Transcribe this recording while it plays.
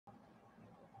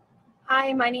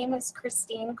Hi, my name is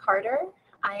Kristine Carter.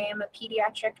 I am a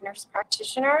pediatric nurse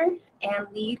practitioner and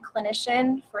lead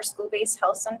clinician for school-based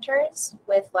health centers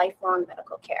with lifelong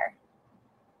medical care.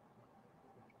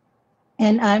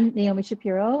 And I'm Naomi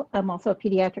Schapiro. I'm also a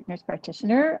pediatric nurse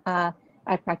practitioner.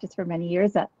 I've practiced for many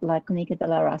years at La Clínica de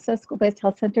la Raza school-based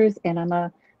health centers, and I'm a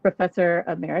professor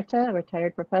emerita, a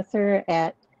retired professor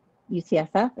at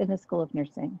UCSF in the School of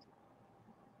Nursing.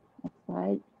 Next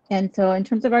slide. And so in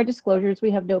terms of our disclosures,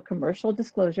 we have no commercial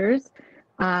disclosures.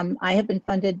 I have been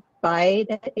funded by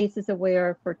the ACEs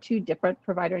Aware for 2 different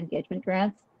provider engagement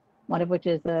grants, one of which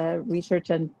is a research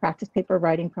and practice paper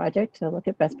writing project to look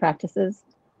at best practices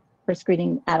for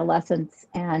screening adolescents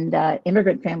and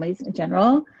immigrant families in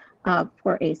general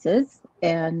for ACEs.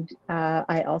 And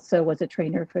I also was a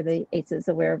trainer for the ACEs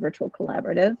Aware Virtual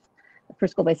Collaborative for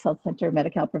School-Based Health Center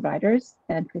Medi-Cal providers,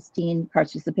 and Kristine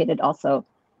participated also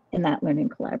in that learning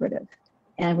collaborative.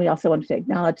 And we also wanted to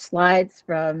acknowledge slides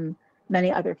from many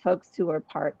other folks who are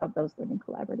part of those learning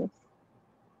collaboratives.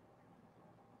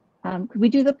 Could we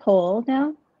do the poll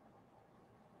now?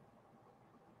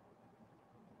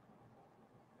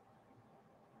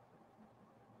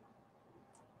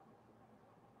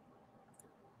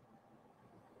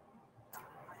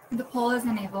 The poll is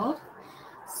enabled.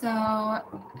 So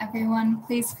everyone,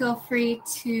 please feel free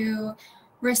to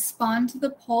respond to the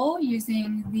poll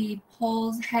using the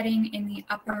polls heading in the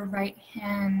upper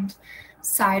right-hand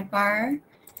sidebar.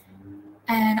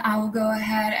 And I will go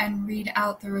ahead and read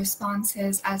out the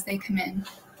responses as they come in.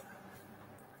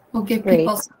 We'll give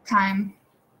people some time.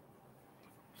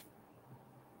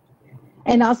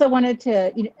 And also wanted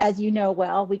to, as you know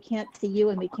well, we can't see you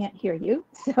and we can't hear you.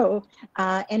 So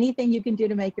anything you can do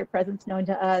to make your presence known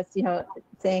to us,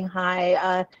 saying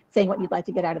hi, saying what you'd like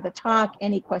to get out of the talk,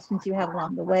 any questions you have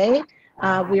along the way.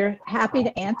 We're happy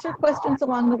to answer questions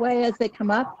along the way as they come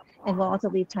up, and we'll also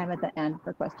leave time at the end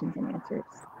for questions and answers.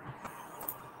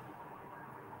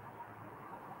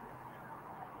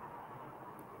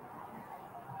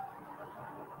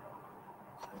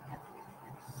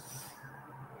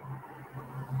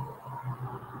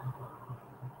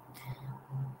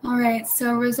 All right,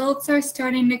 so results are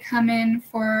starting to come in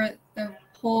for the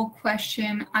poll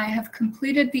question. I have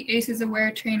completed the ACEs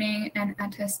Aware training and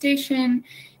attestation.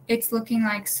 It's looking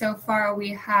like so far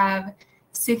we have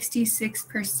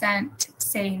 66%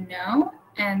 say no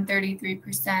and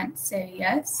 33% say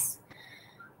yes.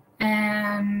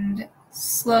 And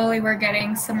slowly we're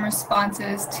getting some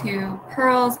responses to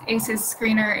Pearl's ACEs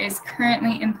screener is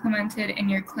currently implemented in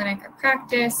your clinic or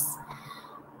practice.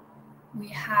 We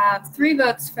have 3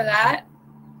 votes for that.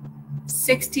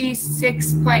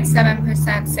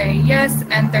 66.7% say yes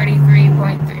and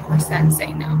 33.3%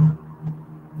 say no.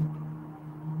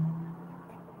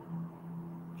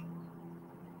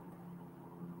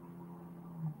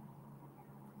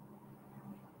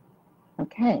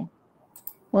 Okay,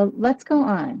 well, let's go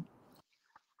on.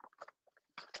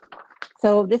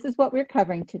 So this is what we're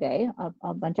covering today,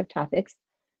 a bunch of topics.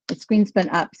 The screen's been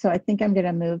up, so I think I'm going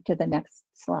to move to the next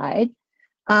slide.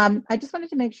 I just wanted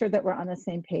to make sure that we're on the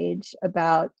same page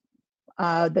about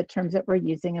the terms that we're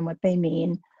using and what they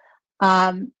mean.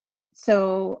 Adverse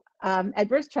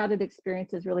childhood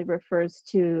experiences really refers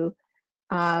to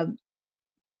 10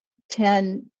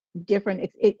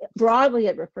 different, broadly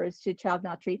it refers to child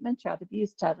maltreatment, child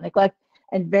abuse, child neglect,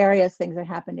 and various things that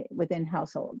happen within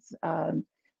households.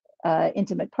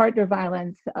 Intimate partner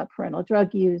violence, parental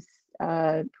drug use,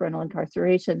 parental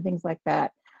incarceration, things like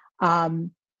that.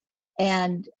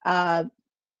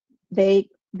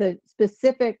 The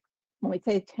specific, when we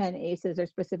say 10 ACEs or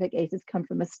specific ACEs, come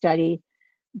from a study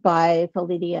by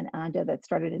Felitti and Anda that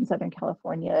started in Southern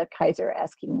California, Kaiser,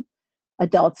 asking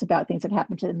adults about things that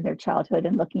happened to them in their childhood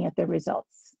and looking at their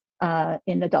results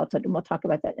in adulthood. And we'll talk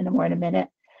about that in a minute.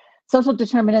 Social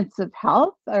determinants of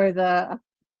health are the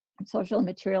social and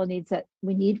material needs that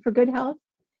we need for good health.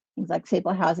 Things like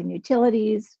stable housing,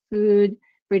 utilities, food,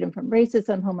 freedom from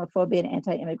racism, homophobia, and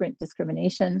anti-immigrant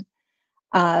discrimination.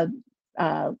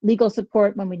 Legal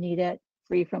support when we need it,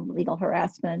 free from legal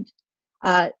harassment.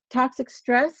 Toxic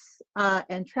stress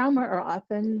and trauma are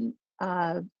often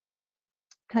kind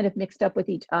of mixed up with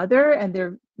each other,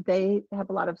 and they have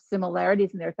a lot of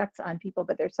similarities in their effects on people,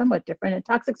 but they're somewhat different. And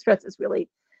toxic stress is really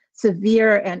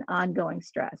severe and ongoing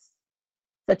stress,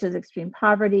 such as extreme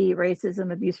poverty,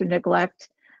 racism, abuse, or neglect,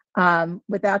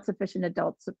 without sufficient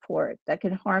adult support that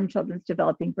can harm children's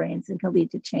developing brains and can lead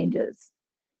to changes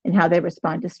in how they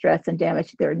respond to stress and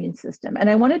damage their immune system. And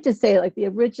I wanted to say, like, the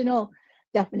original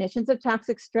definitions of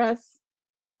toxic stress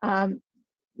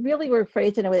really were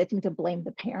phrased in a way that seemed to blame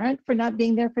the parent for not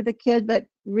being there for the kid, but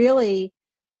really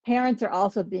parents are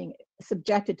also being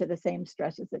subjected to the same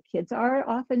stresses that kids are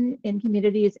often in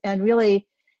communities, and really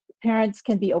parents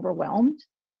can be overwhelmed.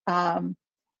 And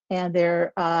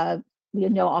they're, we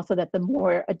know also that the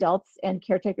more adults and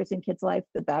caretakers in kids' life,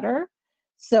 the better.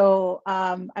 So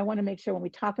I want to make sure when we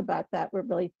talk about that, we're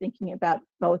really thinking about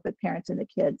both the parents and the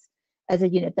kids as a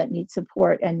unit that needs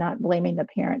support, and not blaming the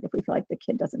parent if we feel like the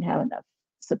kid doesn't have enough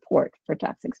support for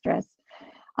toxic stress.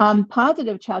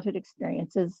 Positive childhood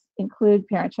experiences include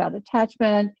parent-child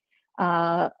attachment,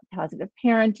 positive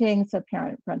parenting, so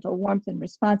parental warmth and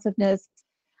responsiveness,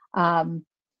 and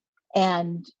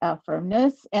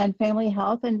firmness, and family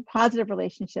health, and positive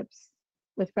relationships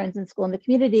with friends in school and the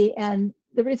community. And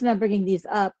the reason I'm bringing these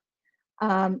up,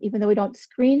 even though we don't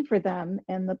screen for them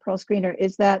in the Pearl Screener,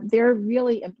 is that they're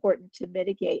really important to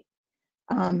mitigate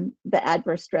the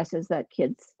adverse stresses that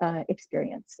kids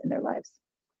experience in their lives.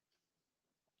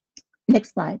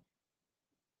 Next slide.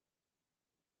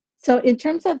 So in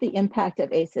terms of the impact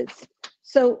of ACEs,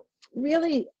 so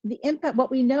really the impact,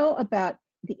 what we know about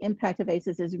the impact of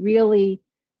ACEs is really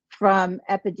from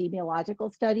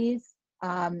epidemiological studies,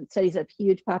 studies of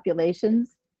huge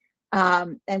populations,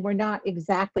 and we're not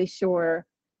exactly sure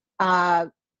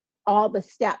all the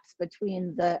steps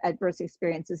between the adverse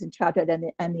experiences in childhood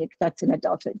and the effects in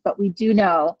adulthood. But we do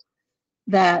know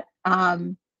that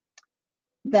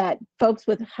that folks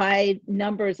with high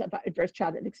numbers of adverse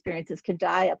childhood experiences can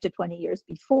die up to 20 years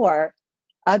before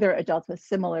other adults with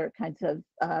similar kinds of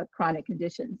chronic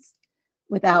conditions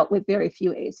with very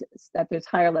few ACEs, that there's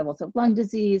higher levels of lung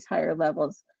disease, higher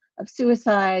levels of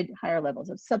suicide, higher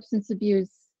levels of substance abuse,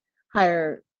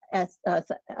 higher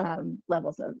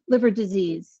levels of liver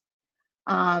disease.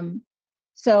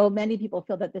 So many people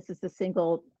feel that this is the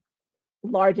single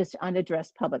largest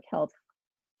unaddressed public health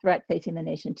threat facing the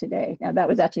nation today. Now, that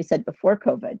was actually said before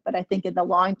COVID, but I think in the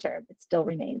long term, it still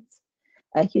remains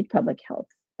a huge public health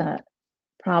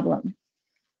problem.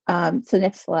 So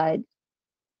next slide.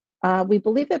 We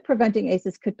believe that preventing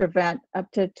ACEs could prevent up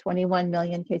to 21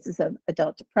 million cases of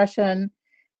adult depression,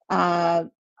 up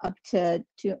to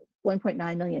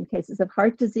 1.9 million cases of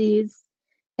heart disease,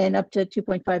 and up to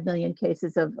 2.5 million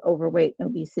cases of overweight and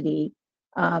obesity,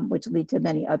 which lead to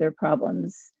many other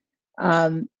problems.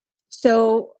 And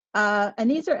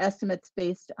these are estimates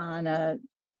based on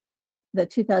the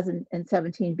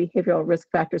 2017 Behavioral Risk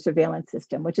Factor Surveillance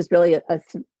System, which is really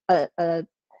a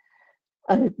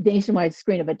nationwide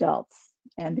screen of adults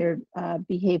and their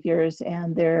behaviors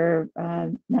and their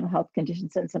mental health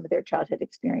conditions and some of their childhood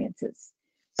experiences.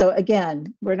 So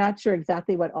again, we're not sure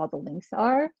exactly what all the links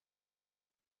are.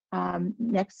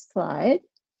 Next slide.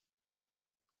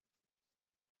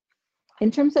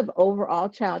 In terms of overall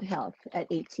child health at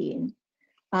 18,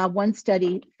 one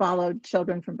study followed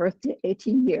children from birth to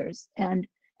 18 years and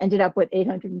ended up with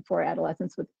 804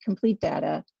 adolescents with complete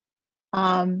data.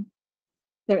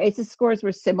 Their ACEs scores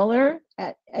were similar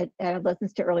at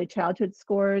adolescents to early childhood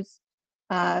scores.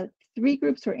 3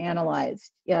 groups were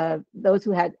analyzed: those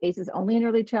who had ACEs only in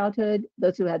early childhood,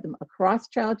 those who had them across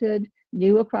childhood,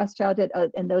 new across childhood,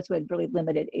 and those who had really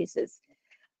limited ACEs.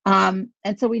 And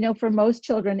so we know for most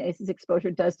children, ACEs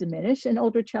exposure does diminish in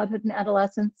older childhood and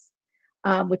adolescence,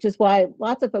 which is why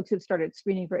lots of folks who've started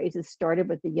screening for ACEs started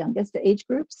with the youngest age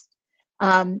groups.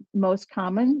 Most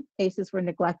common ACEs were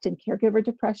neglect and caregiver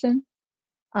depression.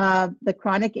 The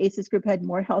chronic ACEs group had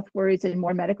more health worries and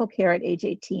more medical care at age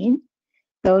 18.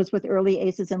 Those with early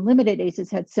ACEs and limited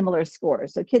ACEs had similar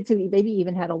scores. So kids who maybe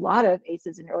even had a lot of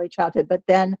ACEs in early childhood, but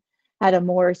then had a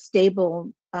more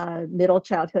stable middle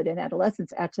childhood and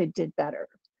adolescence actually did better.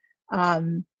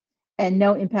 And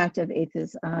no impact of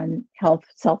ACEs on health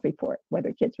self-report,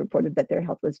 whether kids reported that their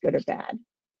health was good or bad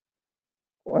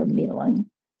or middling.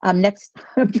 Next,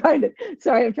 I'm trying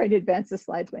to advance the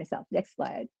slides myself. Next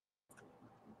slide.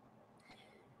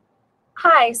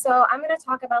 Hi, so I'm going to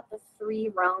talk about the 3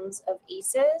 realms of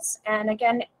ACEs. And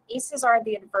again, ACEs are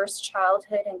the adverse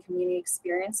childhood and community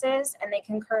experiences, and they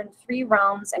can occur in 3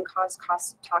 realms and cause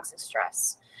toxic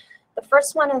stress. The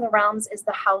first one of the realms is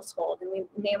the household, and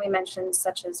Naomi mentioned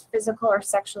such as physical or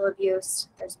sexual abuse.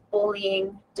 There's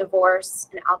bullying, divorce,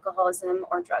 and alcoholism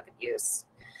or drug abuse.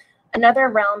 Another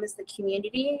realm is the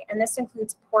community, and this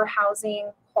includes poor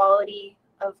housing, quality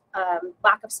of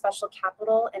lack of special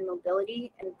capital and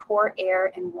mobility, and poor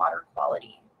air and water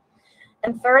quality.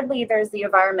 And thirdly, there's the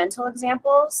environmental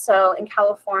examples. So in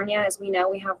California, as we know,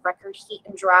 we have record heat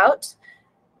and drought.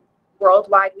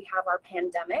 Worldwide, we have our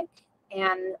pandemic,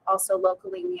 and also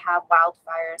locally, we have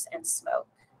wildfires and smoke.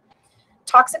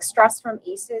 Toxic stress from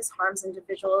ACEs harms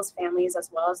individuals, families,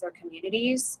 as well as their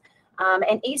communities.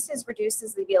 And ACEs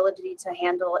reduces the ability to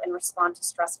handle and respond to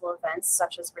stressful events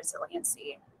such as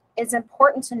resiliency. It's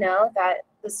important to know that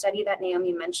the study that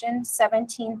Naomi mentioned,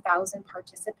 17,000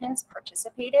 participants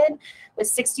participated, with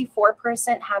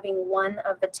 64% having one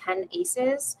of the 10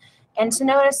 ACEs. And to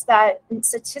notice that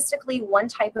statistically, one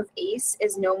type of ACE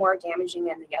is no more damaging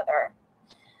than the other.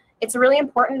 It's really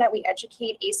important that we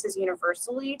educate ACEs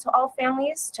universally to all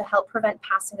families to help prevent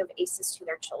passing of ACEs to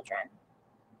their children.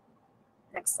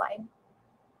 Next slide.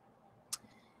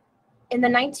 In the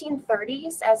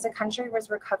 1930s, as the country was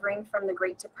recovering from the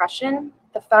Great Depression,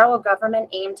 the federal government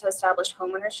aimed to establish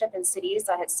homeownership in cities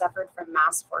that had suffered from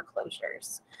mass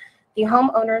foreclosures. The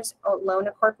Homeowners Loan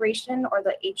Corporation, or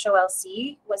the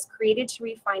HOLC, was created to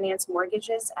refinance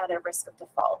mortgages at a risk of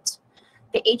default.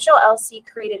 The HOLC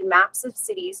created maps of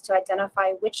cities to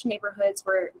identify which neighborhoods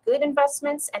were good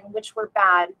investments and which were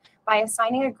bad by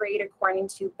assigning a grade according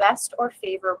to best or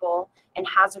favorable and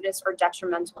hazardous or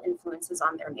detrimental influences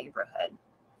on their neighborhood.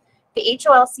 The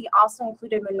HOLC also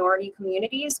included minority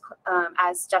communities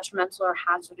as detrimental or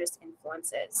hazardous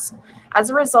influences. As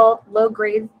a result, low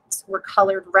grades were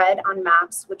colored red on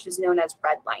maps, which is known as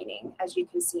redlining, as you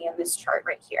can see in this chart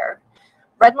right here.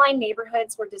 Redline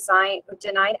neighborhoods were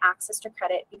denied access to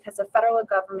credit because the federal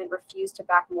government refused to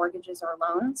back mortgages or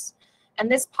loans. And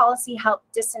this policy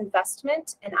helped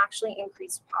disinvestment and actually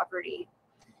increased poverty.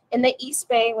 In the East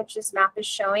Bay, which this map is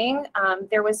showing,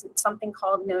 there was something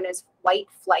known as white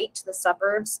flight to the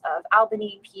suburbs of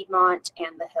Albany, Piedmont,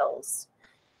 and the Hills.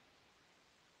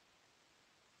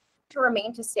 To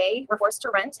remain to stay, were forced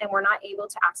to rent and were not able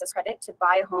to access credit to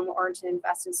buy a home or to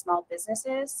invest in small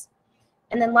businesses.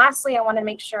 And then lastly, I want to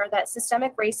make sure that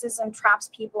systemic racism traps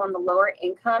people on the lower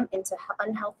income into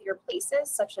unhealthier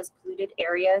places, such as polluted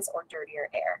areas or dirtier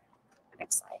air.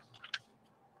 Next slide.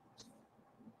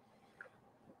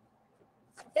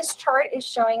 This chart is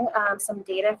showing some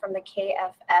data from the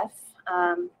KFF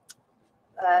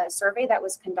survey that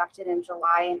was conducted in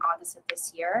July and August of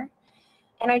this year.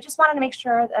 And I just wanted to make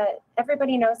sure that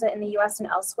everybody knows that in the US and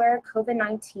elsewhere,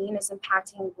 COVID-19 is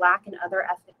impacting Black and other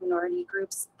ethnic minority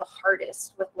groups the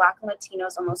hardest, with Black and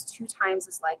Latinos almost 2 times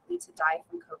as likely to die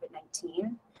from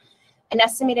COVID-19. An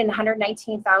estimated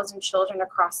 119,000 children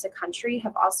across the country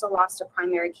have also lost a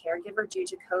primary caregiver due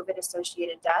to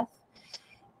COVID-associated death,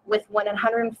 with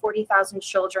 140,000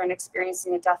 children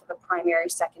experiencing the death of a primary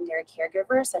secondary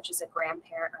caregiver, such as a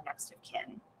grandparent or next of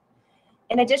kin.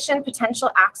 In addition, potential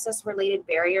access-related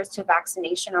barriers to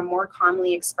vaccination are more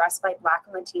commonly expressed by Black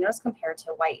and Latinos compared to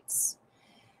whites.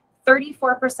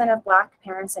 34% of Black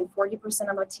parents and 40%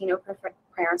 of Latino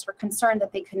parents were concerned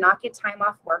that they could not get time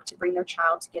off work to bring their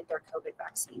child to get their COVID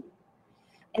vaccine.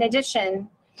 In addition,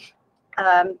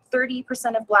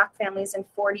 30% of Black families and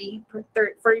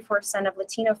 34% of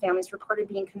Latino families reported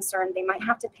being concerned they might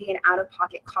have to pay an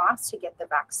out-of-pocket cost to get the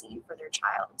vaccine for their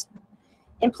child.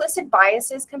 Implicit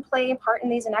biases can play a part in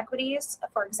these inequities.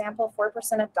 For example,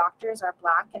 4% of doctors are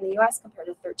Black in the US compared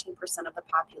to 13% of the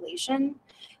population.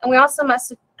 And we also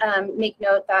must make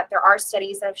note that there are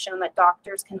studies that have shown that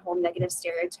doctors can hold negative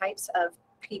stereotypes of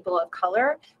people of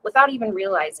color without even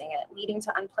realizing it, leading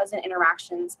to unpleasant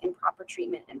interactions, improper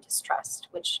treatment, and distrust,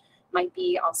 which might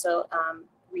be also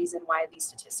reason why these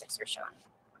statistics are shown.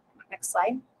 Next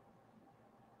slide.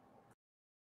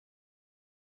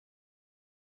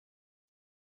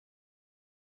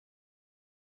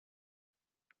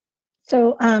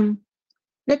 So I'm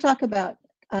going to talk about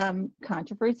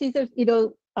controversies.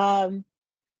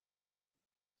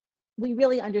 We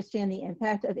really understand the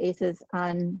impact of ACEs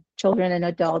on children and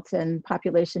adults and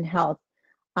population health.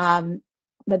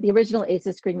 But the original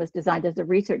ACEs screen was designed as a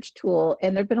research tool,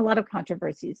 and there have been a lot of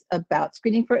controversies about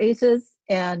screening for ACEs.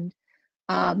 And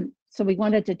so we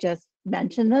wanted to just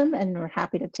mention them, and we're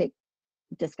happy to take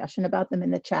discussion about them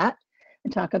in the chat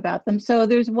and talk about them. So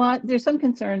there's some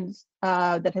concerns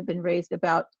that have been raised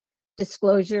about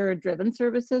disclosure-driven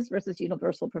services versus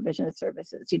universal provision of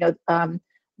services.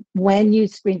 When you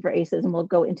screen for ACEs, and we'll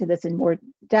go into this in more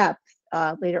depth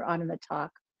later on in the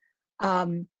talk,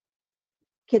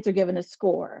 kids are given a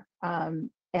score, and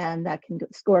that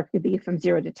score could be from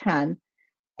 0 to 10.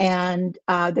 And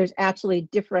there's actually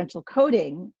differential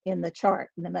coding in the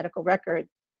chart, in the medical record,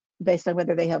 based on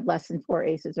whether they have less than 4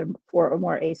 ACEs or 4 or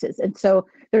more ACEs. And so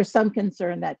there's some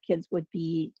concern that kids would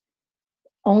be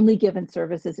only given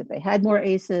services if they had more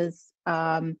ACEs,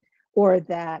 or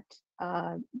that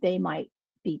they might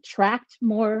be tracked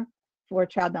more for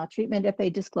child maltreatment if they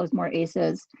disclose more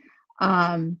ACEs,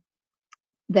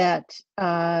 that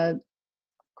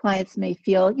clients may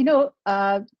feel,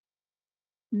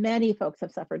 many folks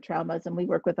have suffered traumas, and we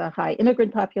work with a high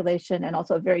immigrant population and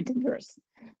also a very diverse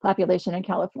population in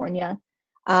California.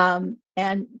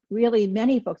 And really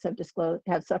many folks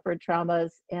have suffered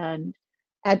traumas, and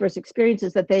adverse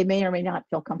experiences that they may or may not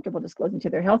feel comfortable disclosing to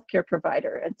their healthcare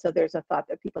provider. And so there's a thought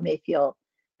that people may feel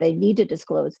they need to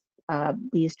disclose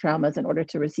these traumas in order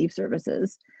to receive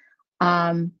services.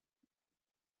 And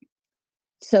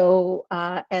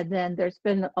then there's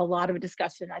been a lot of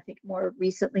discussion, I think more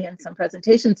recently in some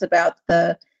presentations, about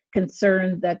the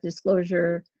concern that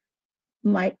disclosure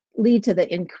might lead to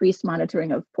the increased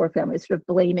monitoring of poor families, sort of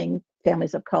blaming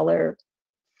families of color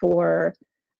for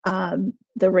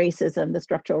the racism, the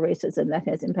structural racism that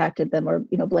has impacted them, or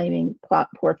blaming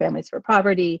poor families for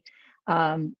poverty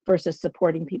versus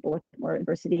supporting people with more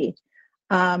adversity.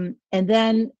 And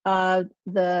then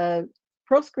the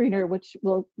Pearl Screener, which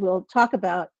we'll talk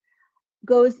about,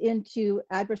 goes into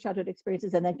adverse childhood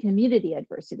experiences and then community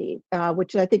adversity,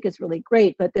 which I think is really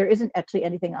great, but there isn't actually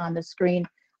anything on the screen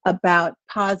about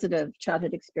positive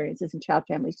childhood experiences and child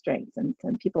family strengths. And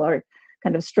people are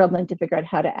kind of struggling to figure out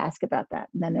how to ask about that.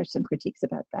 And then there's some critiques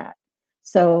about that.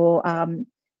 So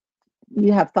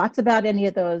you have thoughts about any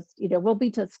of those? We'll be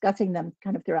discussing them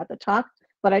kind of throughout the talk,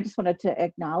 but I just wanted to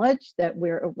acknowledge that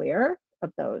we're aware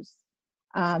of those.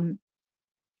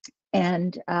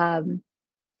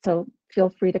 So feel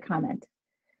free to comment.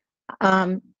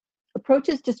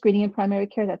 Approaches to screening in primary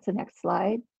care, that's the next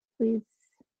slide, please.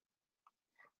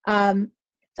 So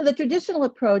the traditional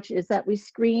approach is that we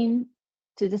screen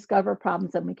to discover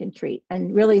problems that we can treat.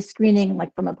 And really screening,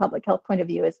 like from a public health point of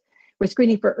view, is we're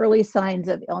screening for early signs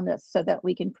of illness so that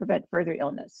we can prevent further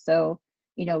illness. So,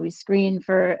 we screen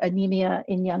for anemia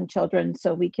in young children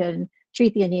so we can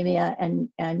treat the anemia and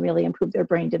really improve their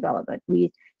brain development.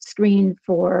 We screen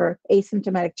for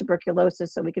asymptomatic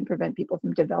tuberculosis so we can prevent people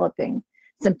from developing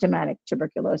symptomatic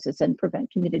tuberculosis and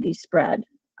prevent community spread.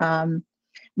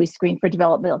 We screen for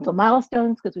developmental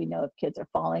milestones because we know if kids are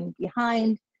falling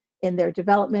behind in their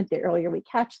development, the earlier we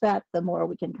catch that, the more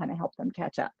we can kind of help them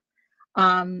catch up.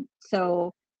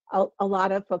 So a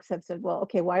lot of folks have said, well,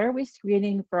 okay, why are we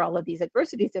screening for all of these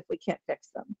adversities if we can't fix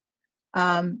them?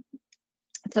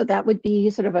 So that would be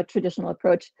sort of a traditional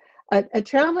approach. A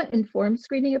trauma-informed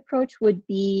screening approach would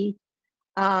be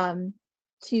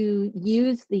to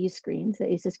use these screens,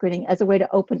 the ACEs screening, as a way to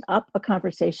open up a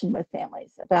conversation with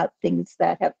families about things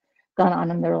that have gone on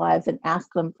in their lives and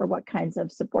ask them for what kinds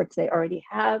of supports they already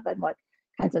have and what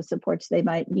kinds of supports they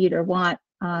might need or want.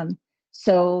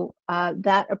 So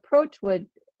that approach would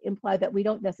imply that we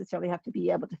don't necessarily have to be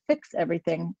able to fix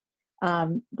everything,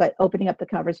 but opening up the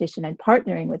conversation and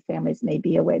partnering with families may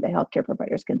be a way that healthcare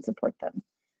providers can support them.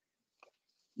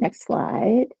 Next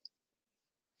slide.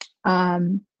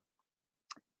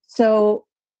 So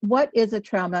what is a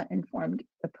trauma-informed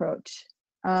approach?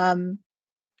 So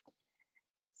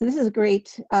this is a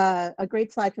great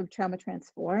slide from Trauma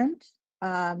Transformed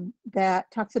that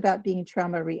talks about being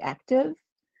trauma reactive.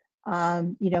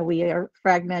 We are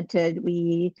fragmented,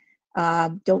 we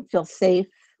don't feel safe.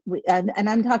 And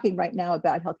I'm talking right now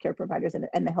about healthcare providers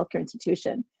and the healthcare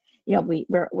institution.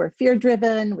 We're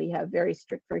fear-driven, we have very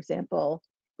strict, for example,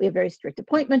 we have very strict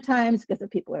appointment times because if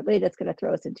people are late, it's going to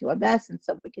throw us into a mess. And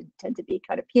so we can tend to be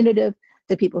kind of punitive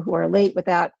to people who are late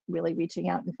without really reaching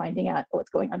out and finding out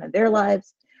what's going on in their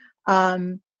lives.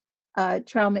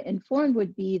 Trauma-informed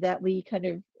would be that we try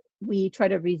to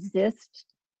resist,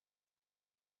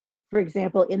 for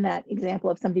example, in that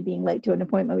example of somebody being late to an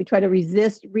appointment, we try to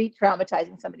resist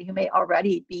re-traumatizing somebody who may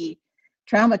already be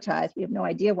traumatized. We have no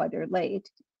idea why they're late.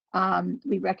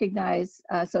 We recognize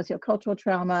sociocultural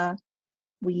trauma.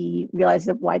 We realize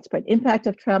the widespread impact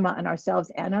of trauma on ourselves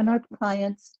and on our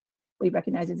clients. We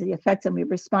recognize the effects and we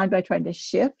respond by trying to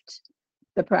shift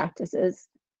the practices.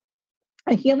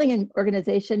 A healing and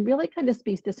organization really kind of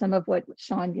speaks to some of what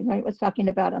Sean was talking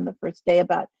about on the first day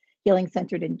about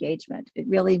healing-centered engagement. It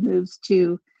really moves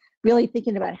to really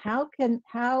thinking about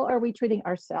how are we treating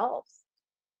ourselves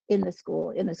in the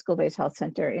school-based health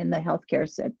center, in the healthcare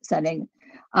setting,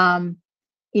 and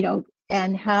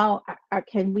how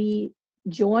can we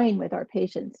join with our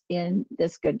patients in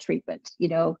this good treatment?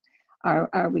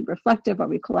 Are we reflective? Are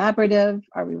we collaborative?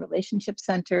 Are we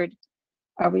relationship-centered?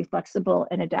 Are we flexible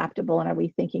and adaptable? And are we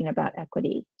thinking about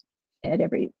equity at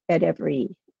every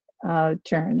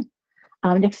turn?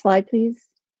 Next slide, please.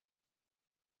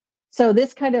 So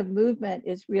this kind of movement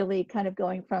is really kind of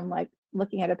going from like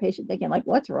looking at a patient thinking like,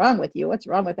 what's wrong with you? What's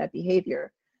wrong with that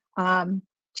behavior?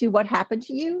 To what happened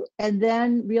to you, and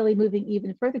then really moving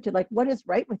even further to like, what is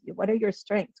right with you? What are your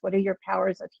strengths? What are your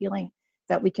powers of healing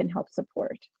that we can help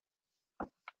support?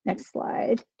 Next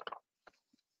slide.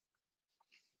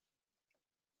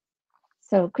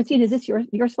 So Kristine, is this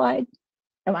your slide?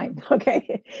 Oh, mine,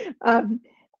 okay.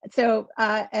 So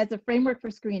as a framework for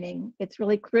screening, it's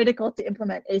really critical to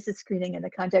implement ACEs screening in the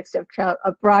context of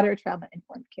broader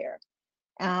trauma-informed care.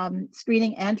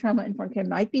 Screening and trauma-informed care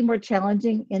might be more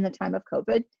challenging in the time of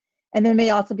COVID, and there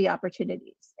may also be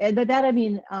opportunities. And by that, I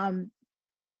mean,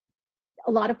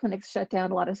 a lot of clinics shut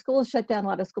down, a lot of schools shut down, a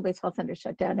lot of school-based health centers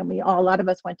shut down, and a lot of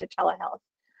us went to telehealth.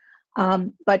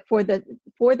 But for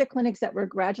the clinics that were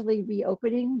gradually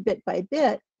reopening bit by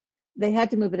bit, they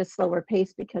had to move at a slower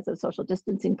pace because of social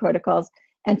distancing protocols.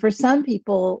 And for some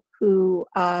people who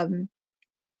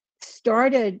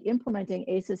started implementing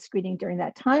ACEs screening during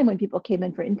that time when people came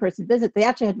in for in-person visits, they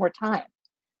actually had more time.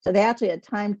 So they actually had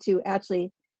time to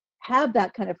actually have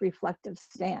that kind of reflective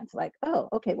stance, like, oh,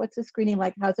 okay, what's the screening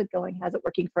like? How's it going? How's it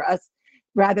working for us?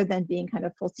 Rather than being kind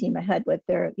of full steam ahead with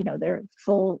their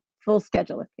full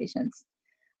schedule of patients.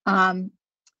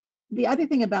 The other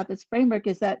thing about this framework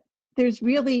is that there's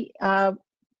really,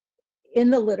 in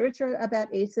the literature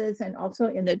about ACEs and also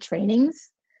in the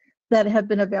trainings that have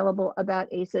been available about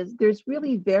ACEs, there's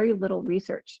really very little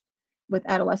research with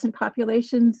adolescent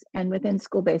populations and within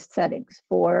school-based settings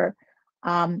for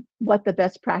what the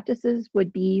best practices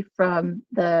would be from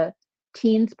the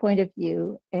teens' point of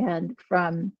view and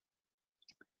from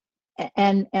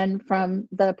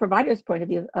the provider's point of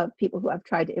view of people who have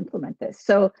tried to implement this.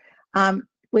 So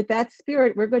with that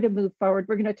spirit, we're going to move forward.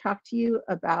 We're going to talk to you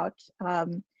about,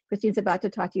 Kristine's about to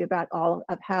talk to you about all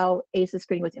of how ACEs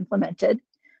screening was implemented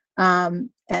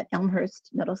at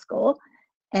Elmhurst Middle School,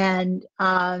 and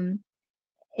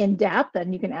in depth,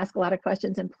 and you can ask a lot of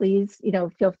questions, and please,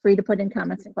 feel free to put in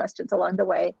comments and questions along the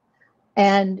way.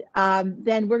 And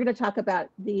then we're going to talk about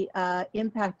the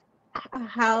impact,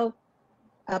 how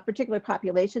particular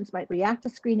populations might react to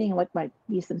screening, and what might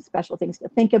be some special things to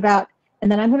think about.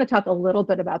 And then I'm going to talk a little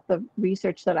bit about the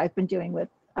research that I've been doing with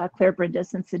Claire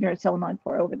Brindis and Sunira Solomon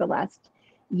for over the last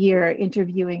year,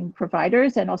 interviewing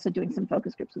providers and also doing some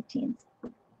focus groups with teens.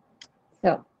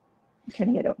 So I'm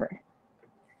turning it over.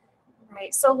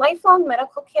 Right, so Lifelong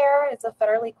Medical Care is a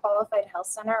federally qualified health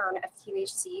center, or an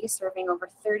FQHC, serving over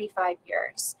 35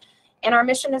 years. And our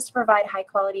mission is to provide high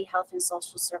quality health and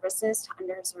social services to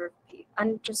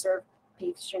underserved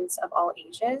patients of all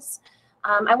ages.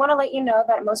 I want to let you know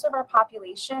that most of our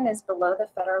population is below the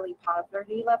federally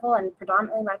poverty level and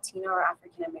predominantly Latino or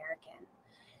African American.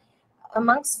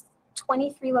 Amongst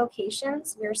 23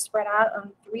 locations, we are spread out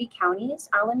on 3 counties: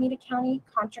 Alameda County,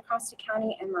 Contra Costa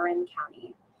County, and Marin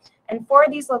County. And 4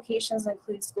 of these locations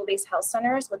include school-based health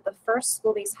centers, with the first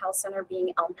school-based health center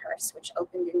being Elmhurst, which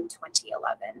opened in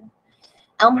 2011.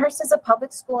 Elmhurst is a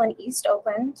public school in East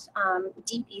Oakland,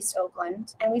 deep East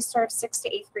Oakland, and we serve 6th to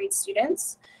 8th grade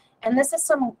students. And this is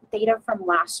some data from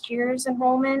last year's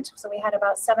enrollment. So we had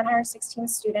about 716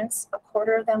 students. A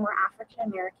quarter of them were African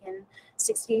American,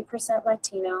 68%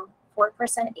 Latino,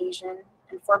 4% Asian,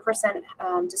 and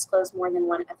 4% disclosed more than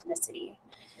one ethnicity.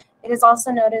 It is also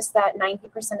noticed that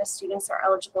 90% of students are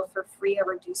eligible for free or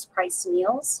reduced price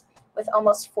meals, with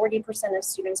almost 40% of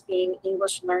students being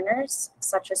English learners,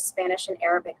 such as Spanish and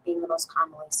Arabic being the most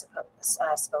commonly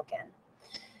spoken.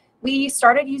 We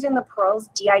started using the Pearls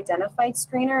de-identified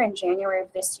screener in January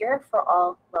of this year for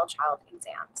all well-child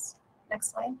exams.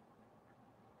 Next slide.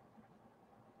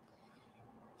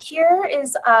 Here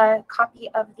is a copy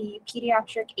of the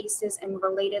Pediatric ACEs and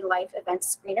Related Life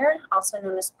Events Screener, also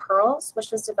known as Pearls,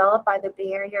 which was developed by the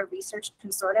Bay Area Research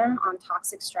Consortium on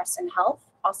Toxic Stress and Health,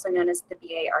 also known as the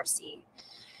BARC.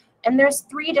 And there's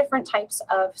 3 different types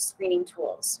of screening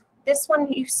tools. This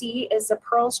one you see is a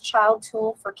Pearls Child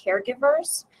tool for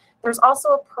caregivers. There's also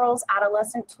a Pearls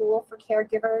Adolescent tool for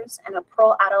caregivers and a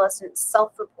Pearl Adolescent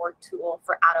Self-Report tool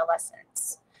for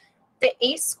adolescents. The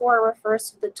ACE score refers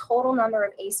to the total number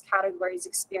of ACE categories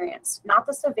experienced, not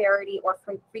the severity or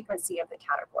frequency of the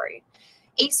category.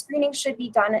 ACE screening should be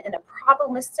done in a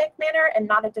probabilistic manner and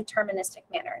not a deterministic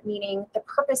manner, meaning the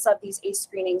purpose of these ACE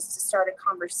screenings is to start a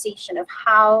conversation of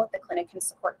how the clinic can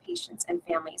support patients and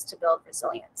families to build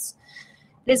resilience.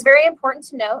 It is very important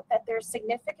to note that there's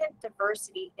significant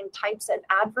diversity in types of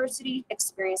adversity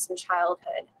experienced in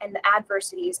childhood, and the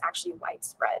adversity is actually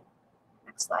widespread.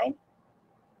 Next slide.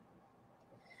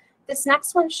 This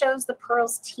next one shows the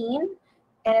Pearls Teen,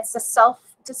 and it's a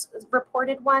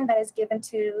self-reported one that is given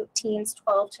to teens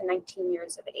 12 to 19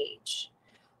 years of age.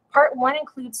 Part 1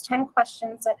 includes 10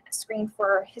 questions that screen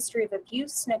for history of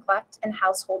abuse, neglect, and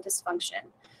household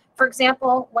dysfunction. For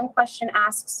example, one question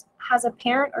asks, has a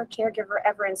parent or caregiver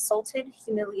ever insulted,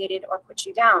 humiliated, or put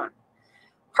you down?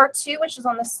 Part 2, which is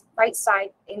on the right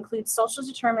side, includes social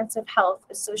determinants of health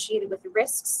associated with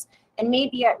risks and may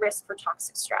be at risk for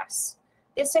toxic stress.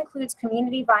 This includes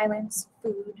community violence,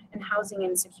 food, and housing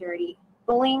insecurity,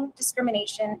 bullying,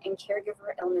 discrimination, and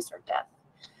caregiver illness or death.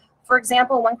 For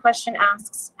example, one question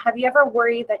asks, have you ever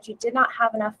worried that you did not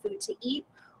have enough food to eat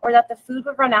or that the food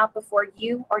would run out before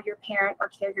you or your parent or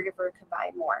caregiver could buy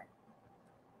more?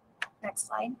 Next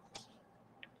slide.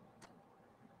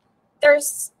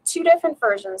 There's two different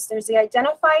versions. There's the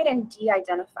identified and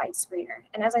de-identified screener.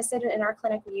 And as I said, in our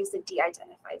clinic, we use the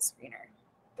de-identified screener.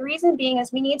 The reason being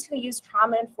is we need to use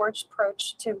trauma-informed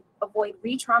approach to avoid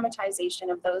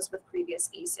re-traumatization of those with previous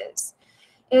ACEs.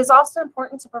 It is also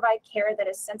important to provide care that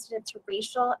is sensitive to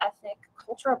racial, ethnic,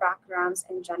 cultural backgrounds,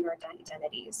 and gender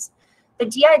identities. The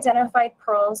de-identified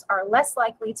pearls are less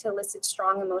likely to elicit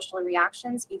strong emotional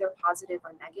reactions, either positive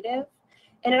or negative.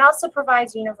 And it also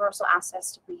provides universal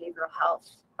access to behavioral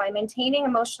health. By maintaining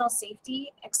emotional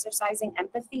safety, exercising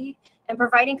empathy, and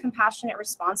providing compassionate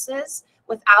responses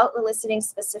without eliciting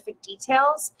specific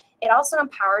details, it also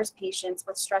empowers patients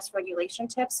with stress regulation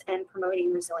tips and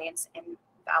promoting resilience and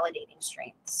validating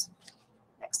strengths.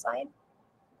 Next slide.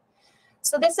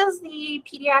 So this is the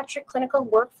pediatric clinical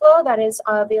workflow that is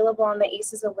available on the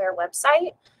ACEs Aware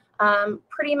website.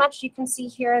 Pretty much you can see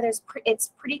here,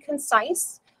 it's pretty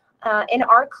concise. In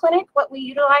our clinic, what we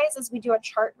utilize is we do a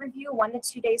chart review 1 to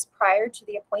 2 days prior to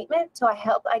the appointment to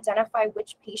help identify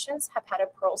which patients have had a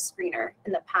Pearl screener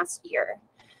in the past year.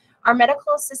 Our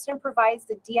medical assistant provides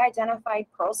the de-identified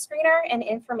Pearl screener and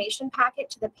information packet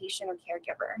to the patient or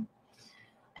caregiver.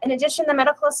 In addition, the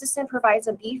medical assistant provides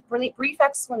a brief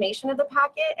explanation of the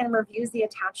packet and reviews the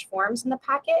attached forms in the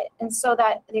packet, and so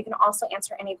that they can also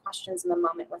answer any questions in the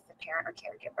moment with the parent or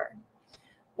caregiver.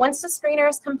 Once the screener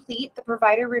is complete, the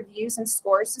provider reviews and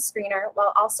scores the screener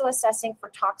while also assessing for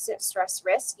toxic stress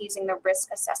risk using the risk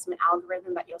assessment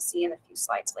algorithm that you'll see in a few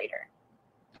slides later.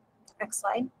 Next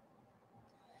slide.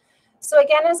 So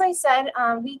again, as I said,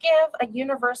 we give a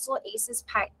universal ACEs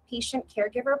patient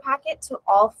caregiver packet to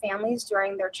all families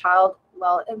during their child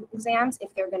well exams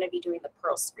if they're going to be doing the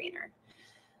Pearl screener.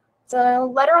 The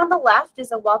letter on the left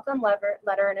is a welcome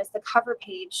letter and is the cover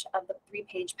page of the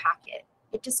 3-page packet.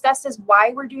 It discusses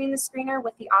why we're doing the screener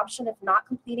with the option of not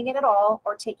completing it at all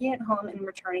or taking it home and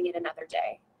returning it another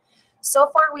day. So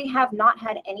far, we have not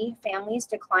had any families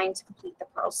decline to complete the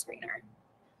Pearl screener.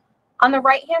 On the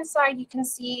right-hand side, you can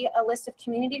see a list of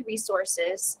community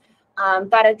resources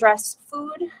that address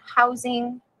food,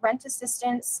 housing, rent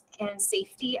assistance, and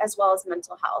safety, as well as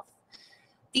mental health.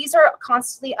 These are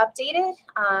constantly updated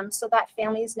so that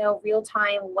families know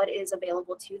real-time what is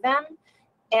available to them.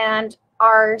 And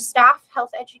our staff,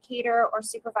 health educator, or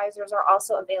supervisors are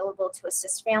also available to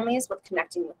assist families with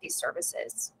connecting with these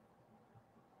services.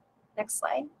 Next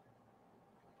slide.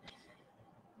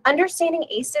 Understanding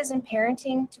ACEs and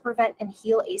parenting to prevent and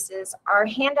heal ACEs are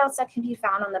handouts that can be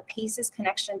found on the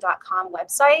pacesconnection.com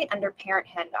website under parent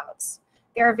handouts.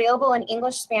 They're available in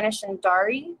English, Spanish, and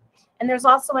Dari. And there's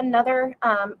also another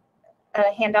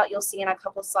handout you'll see in a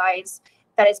couple slides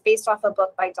that is based off a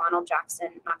book by Donald Jackson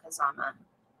Nakazama.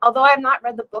 Although I have not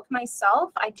read the book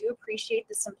myself, I do appreciate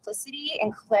the simplicity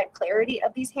and clarity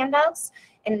of these handouts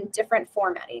in different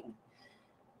formatting.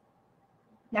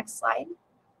 Next slide.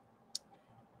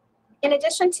 In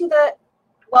addition to the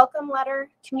welcome letter,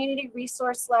 community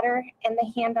resource letter, and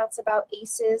the handouts about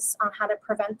ACEs on how to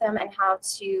prevent them and how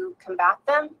to combat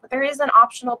them, there is an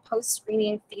optional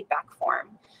post-screening feedback form.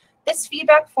 This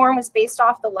feedback form was based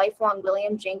off the lifelong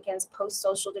William Jenkins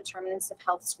post-social determinants of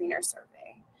health screener survey.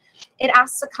 It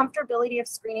asks the comfortability of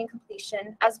screening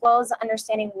completion, as well as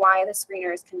understanding why the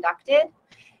screener is conducted.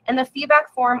 And the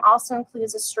feedback form also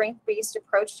includes a strength-based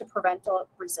approach to parental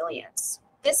resilience.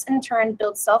 This, in turn,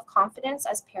 builds self-confidence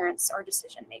as parents or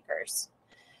decision makers.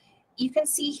 You can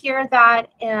see here that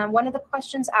one of the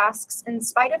questions asks, in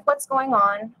spite of what's going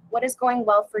on, what is going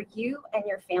well for you and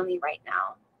your family right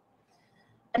now?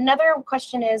 Another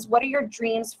question is, what are your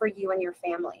dreams for you and your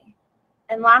family?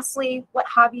 And lastly, what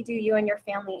hobby do you and your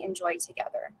family enjoy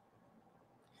together?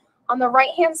 On the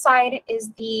right-hand side is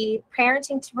the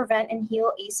Parenting to Prevent and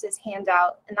Heal ACEs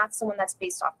handout, and that's the one that's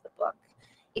based off the book.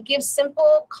 It gives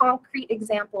simple, concrete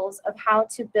examples of how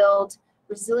to build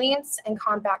resilience and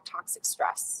combat toxic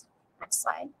stress. Next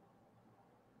slide.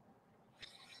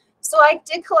 So I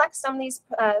did collect some of these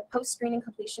post-screening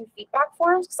completion feedback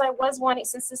forms because I was wanting,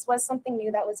 since this was something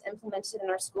new that was implemented in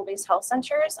our school-based health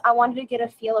centers, I wanted to get a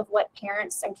feel of what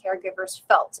parents and caregivers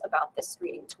felt about this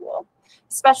screening tool,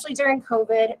 especially during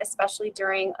COVID, especially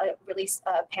during a really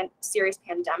serious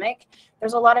pandemic.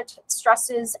 There's a lot of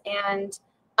stresses and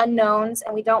unknowns,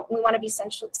 and we want to be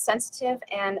sensitive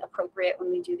and appropriate when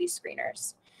we do these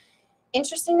screeners.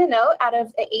 Interesting to note, out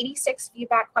of the 86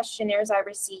 feedback questionnaires I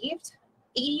received,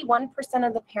 81%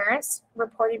 of the parents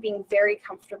reported being very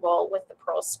comfortable with the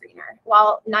Pearl screener,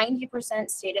 while 90%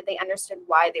 stated they understood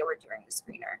why they were doing the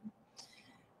screener.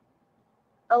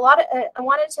 I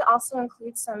wanted to also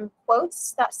include some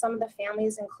quotes that some of the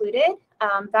families included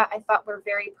that I thought were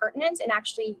very pertinent, and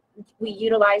actually we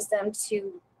utilized them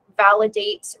to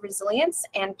validate resilience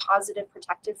and positive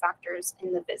protective factors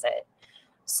in the visit.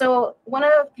 So one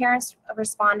of the parents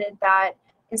responded that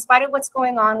in spite of what's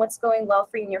going on, what's going well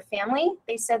for you and your family,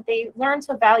 they said they learned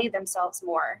to value themselves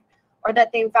more, or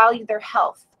that they value their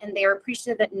health and they are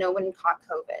appreciative that no one caught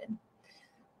COVID.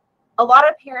 A lot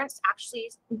of parents actually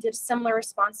did similar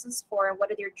responses for what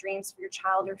are your dreams for your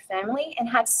child or family, and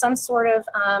had some sort of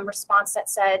response that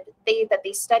said that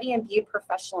they study and be a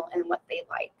professional in what they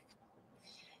like.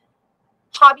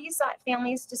 Hobbies that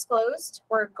families disclosed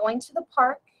were going to the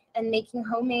park and making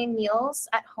homemade meals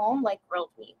at home like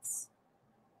grilled meats.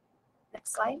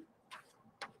 Next slide.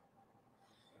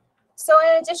 So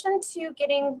in addition to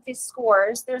getting the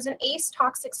scores, there's an ACE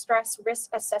toxic stress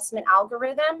risk assessment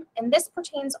algorithm, and this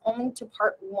pertains only to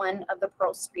part 1 of the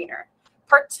Pearl screener.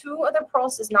 Part 2 of the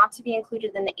Pearls is not to be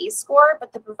included in the ACE score,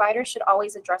 but the provider should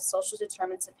always address social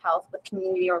determinants of health with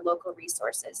community or local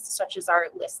resources, such as our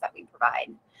list that we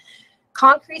provide.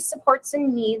 Concrete supports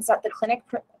and needs that the clinic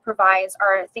provides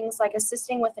are things like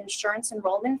assisting with insurance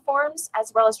enrollment forms,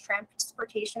 as well as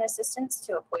transportation assistance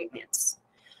to appointments.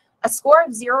 A score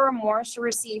of 0 or more should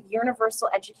receive universal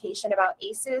education about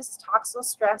ACEs, toxal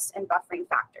stress, and buffering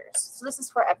factors. So this is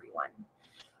for everyone.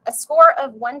 A score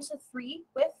of 1 to 3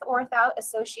 with or without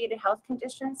associated health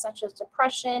conditions such as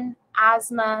depression,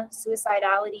 asthma,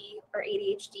 suicidality, or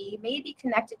ADHD may be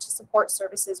connected to support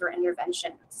services or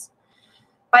interventions.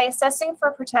 By assessing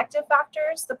for protective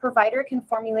factors, the provider can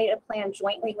formulate a plan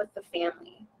jointly with the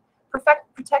family.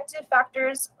 Protective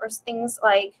factors are things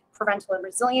like parental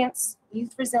resilience,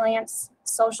 youth resilience,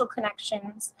 social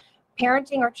connections,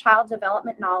 parenting or child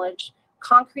development knowledge,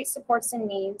 concrete supports and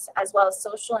needs, as well as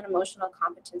social and emotional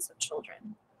competence of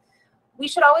children. We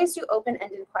should always do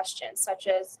open-ended questions such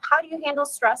as, how do you handle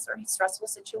stress or stressful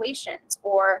situations?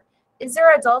 Or, is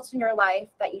there adults in your life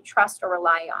that you trust or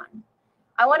rely on?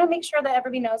 I want to make sure that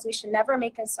everybody knows we should never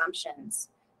make assumptions,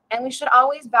 and we should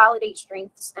always validate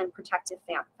strengths and protective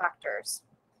factors.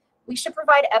 We should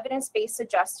provide evidence-based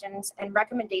suggestions and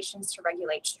recommendations to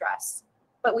regulate stress,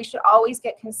 but we should always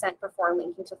get consent before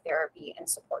linking to therapy and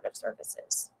supportive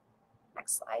services.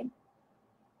 Next slide.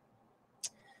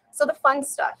 So the fun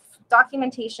stuff,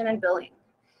 documentation and billing.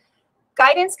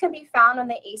 Guidance can be found on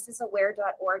the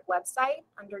acesaware.org website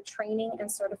under training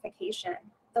and certification.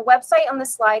 The website on the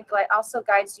slide also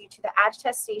guides you to the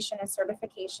attestation and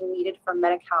certification needed for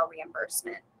Medi-Cal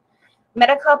reimbursement.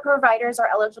 Medi-Cal providers are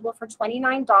eligible for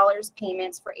 $29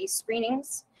 payments for ACE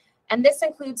screenings, and this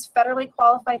includes federally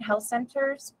qualified health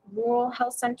centers, rural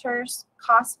health centers,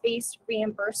 cost-based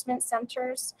reimbursement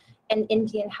centers, and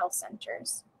Indian health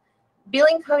centers.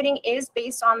 Billing coding is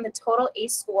based on the total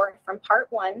ACE score from Part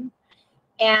 1,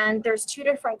 and there's 2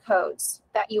 different codes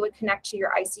that you would connect to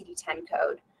your ICD-10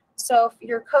 code. So if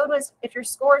your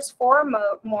score is 4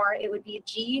 or more, it would be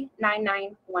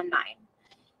G9919,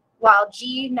 while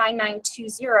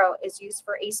G9920 is used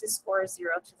for ACEs scores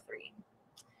 0 to 3.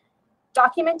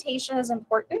 Documentation is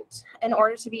important in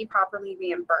order to be properly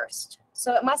reimbursed.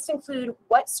 So it must include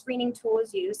what screening tool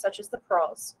is used, such as the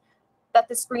Pearls, that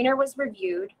the screener was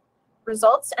reviewed,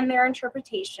 results and their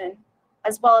interpretation,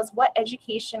 as well as what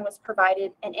education was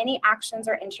provided and any actions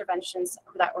or interventions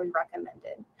that were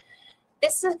recommended.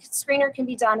 This screener can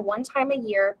be done 1 time a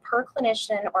year per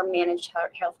clinician or managed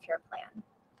healthcare plan.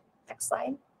 Next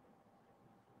slide.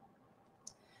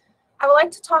 I would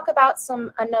like to talk about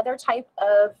another type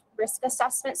of risk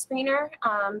assessment screener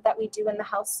that we do in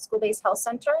the school-based health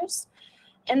centers.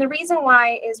 And the reason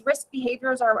why is risk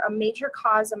behaviors are a major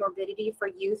cause of morbidity for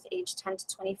youth aged 10 to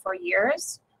 24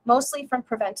 years, mostly from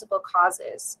preventable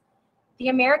causes. The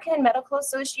American Medical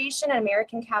Association and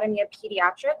American Academy of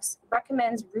Pediatrics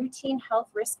recommends routine health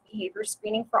risk behavior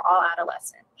screening for all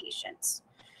adolescent patients.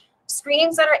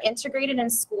 Screenings that are integrated in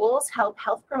schools help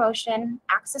health promotion,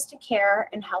 access to care,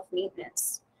 and health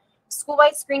maintenance.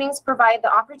 School-wide screenings provide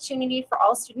the opportunity for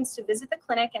all students to visit the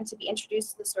clinic and to be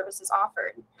introduced to the services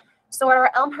offered. So at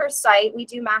our Elmhurst site, we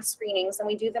do mass screenings, and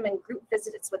we do them in group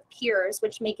visits with peers,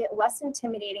 which make it less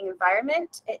intimidating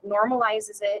environment. It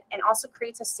normalizes it and also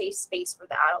creates a safe space for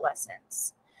the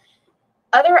adolescents.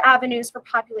 Other avenues for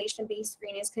population-based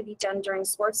screenings could be done during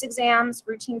sports exams,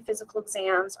 routine physical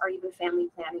exams, or even family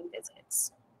planning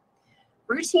visits.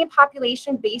 Routine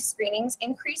population-based screenings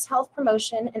increase health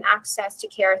promotion and access to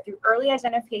care through early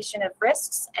identification of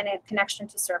risks and a connection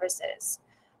to services.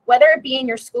 Whether it be in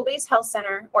your school-based health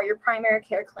center or your primary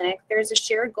care clinic, there is a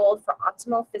shared goal for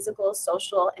optimal physical,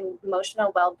 social, and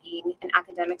emotional well-being and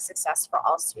academic success for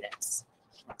all students.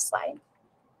 Next slide.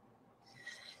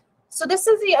 So this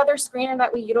is the other screener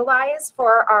that we utilize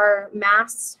for our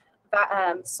mass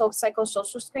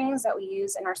psychosocial screenings that we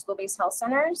use in our school-based health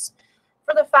centers.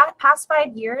 For the past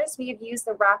 5 years, we have used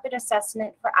the Rapid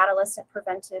Assessment for Adolescent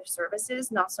Preventive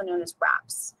Services, also known as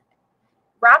RAPS.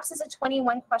 RAPS is a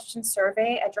 21-question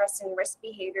survey addressing risk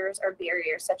behaviors or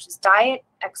barriers such as diet,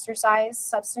 exercise,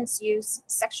 substance use,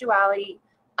 sexuality,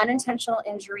 unintentional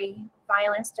injury,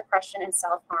 violence, depression, and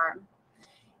self-harm.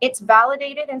 It's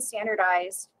validated and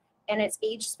standardized, and it's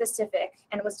age-specific,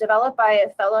 and was developed by a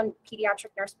fellow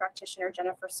pediatric nurse practitioner,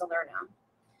 Jennifer Salerno.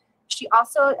 She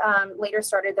also later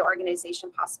started the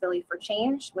organization Possibility for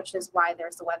Change, which is why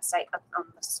there's a website up on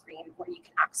the screen where you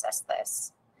can access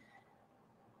this.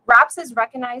 RAPS is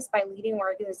recognized by leading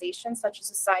organizations such as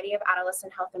Society of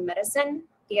Adolescent Health and Medicine,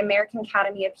 the American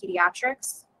Academy of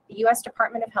Pediatrics, the U.S.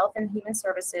 Department of Health and Human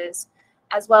Services,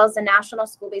 as well as the National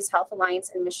School-Based Health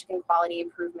Alliance and Michigan Quality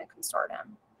Improvement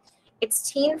Consortium. It's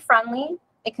teen-friendly.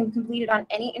 It can be completed on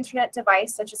any internet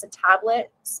device such as a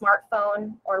tablet,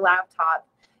 smartphone, or laptop.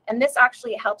 And this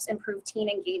actually helps improve teen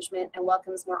engagement and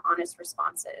welcomes more honest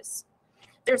responses.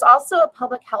 There's also a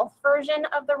public health version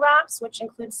of the RAPS, which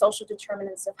includes social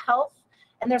determinants of health.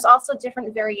 And there's also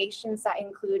different variations that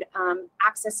include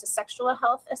access to sexual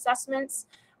health assessments,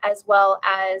 as well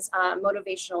as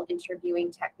motivational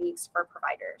interviewing techniques for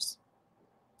providers.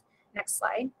 Next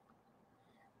slide.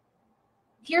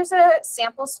 Here's a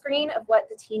sample screen of what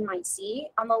the teen might see.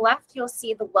 On the left, you'll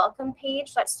see the welcome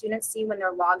page that students see when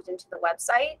they're logged into the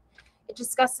website. It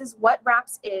discusses what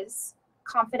RAPS is,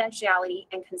 confidentiality,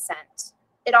 and consent.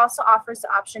 It also offers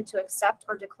the option to accept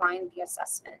or decline the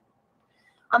assessment.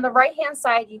 On the right-hand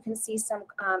side, you can see some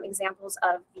examples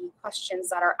of the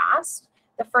questions that are asked.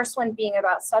 The first one being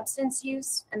about substance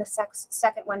use, and the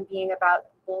second one being about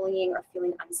bullying or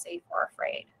feeling unsafe or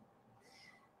afraid.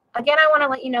 Again, I want to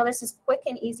let you know this is quick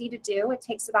and easy to do. It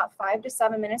takes about 5 to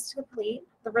 7 minutes to complete.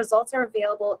 The results are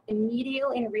available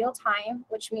immediately in real time,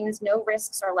 which means no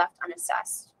risks are left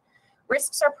unassessed.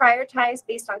 Risks are prioritized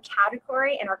based on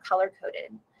category and are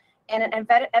color-coded. And an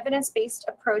evidence-based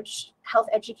approach health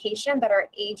education that are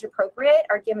age-appropriate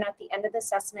are given at the end of the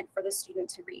assessment for the student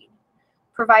to read.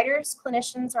 Providers,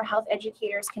 clinicians, or health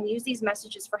educators can use these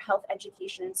messages for health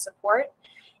education and support.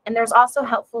 And there's also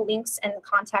helpful links and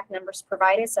contact numbers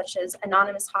provided, such as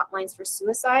anonymous hotlines for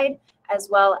suicide, as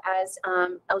well as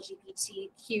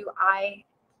LGBTQI+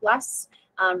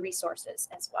 resources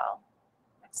as well.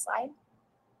 Next slide.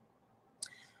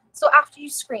 So after you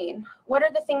screen, what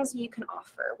are the things you can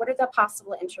offer? What are the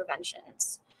possible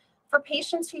interventions? For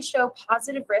patients who show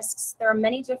positive risks, there are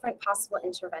many different possible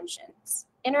interventions.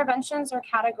 Interventions are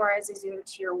categorized as either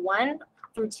Tier 1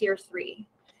 through Tier 3.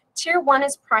 Tier 1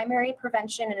 is primary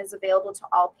prevention and is available to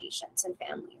all patients and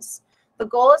families. The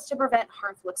goal is to prevent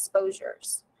harmful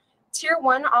exposures. Tier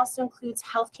 1 also includes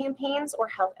health campaigns or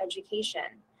health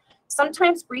education.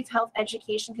 Sometimes brief health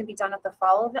education can be done at the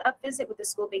follow-up visit with a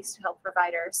school-based health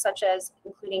provider, such as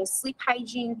including sleep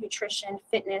hygiene, nutrition,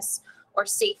 fitness, or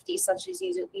safety, such as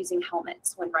using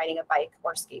helmets when riding a bike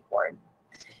or skateboard.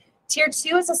 Tier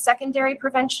 2 is a secondary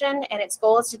prevention, and its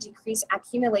goal is to decrease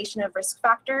accumulation of risk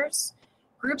factors.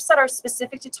 Groups that are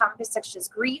specific to topics such as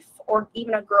grief or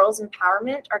even a girl's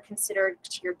empowerment are considered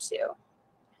Tier 2.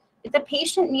 If the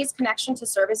patient needs connection to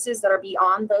services that are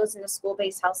beyond those in the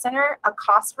school-based health center, a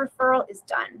cost referral is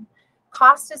done.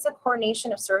 COST is a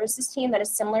coordination of services team that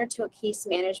is similar to a case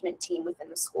management team within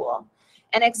the school.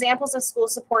 And examples of school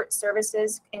support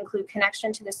services include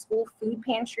connection to the school food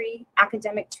pantry,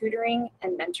 academic tutoring,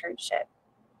 and mentorship.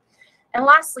 And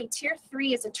lastly, Tier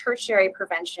 3 is a tertiary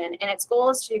prevention, and its goal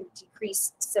is to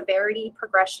decrease severity,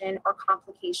 progression, or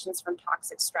complications from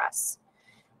toxic stress.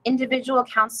 Individual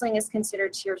counseling is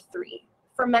considered Tier 3.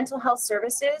 For mental health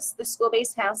services, the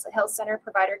school-based health center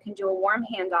provider can do a warm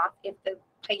handoff if the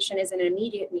patient is in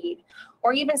immediate need,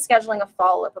 or even scheduling a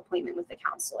follow-up appointment with the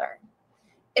counselor.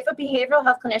 If a behavioral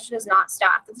health clinician is not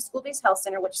staffed at the school-based health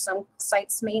center, which some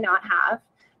sites may not have,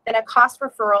 then a cost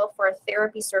referral for a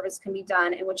therapy service can be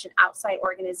done in which an outside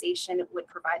organization would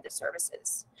provide the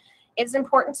services. It's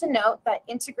important to note that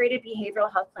integrated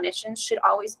behavioral health clinicians should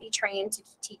always be trained to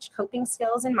teach coping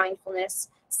skills and mindfulness,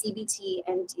 CBT,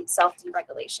 and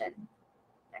self-deregulation.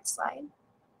 Next slide.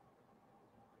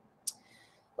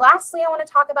 Lastly, I want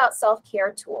to talk about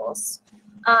self-care tools.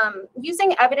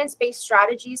 Using evidence-based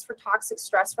strategies for toxic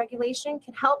stress regulation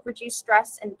can help reduce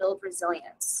stress and build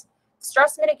resilience.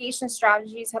 Stress mitigation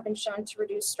strategies have been shown to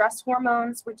reduce stress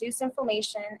hormones, reduce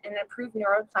inflammation, and improve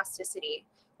neuroplasticity,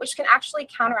 which can actually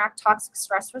counteract toxic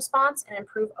stress response and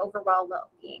improve overall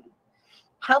well-being.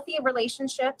 Healthy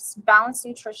relationships, balanced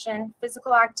nutrition,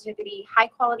 physical activity,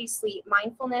 high-quality sleep,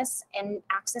 mindfulness, and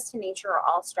access to nature are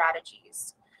all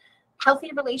strategies.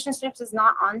 Healthy relationships is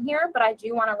not on here, but I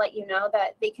do want to let you know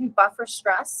that they can buffer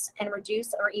stress and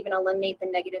reduce or even eliminate the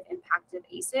negative impact of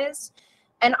ACEs.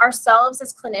 And ourselves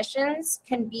as clinicians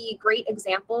can be great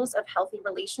examples of healthy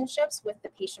relationships with the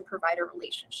patient-provider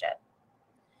relationship.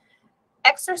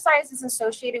 Exercise is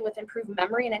associated with improved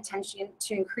memory and attention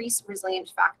to increase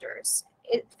resilient factors.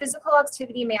 Physical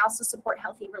activity may also support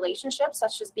healthy relationships,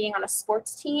 such as being on a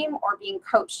sports team or being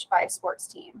coached by a sports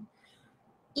team.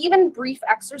 Even brief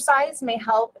exercise may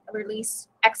help release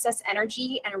excess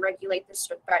energy and regulate the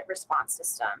threat response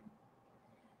system.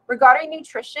 Regarding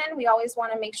nutrition, we always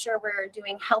want to make sure we're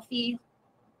doing healthy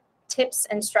tips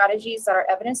and strategies that are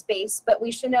evidence-based, but we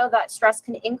should know that stress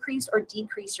can increase or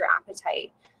decrease your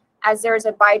appetite, as there is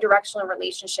a bidirectional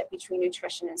relationship between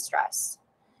nutrition and stress.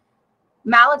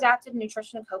 Maladaptive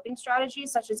nutrition and coping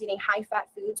strategies, such as eating high-fat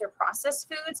foods or processed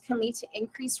foods, can lead to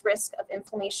increased risk of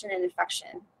inflammation and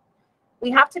infection. We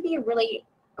have to be really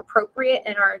appropriate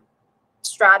in our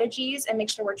strategies and make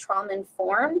sure we're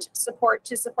trauma-informed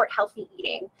to support healthy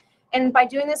eating. And by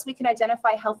doing this, we can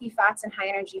identify healthy fats and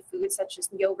high-energy foods such as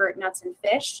yogurt, nuts, and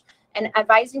fish, and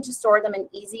advising to store them in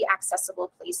easy,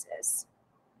 accessible places.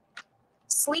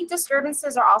 Sleep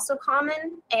disturbances are also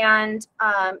common and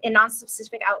in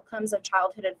non-specific outcomes of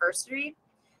childhood adversity.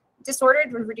 Disordered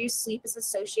and reduced sleep is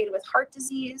associated with heart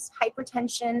disease,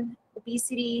 hypertension,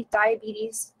 obesity,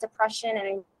 diabetes, depression,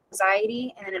 and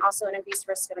anxiety, and also an increased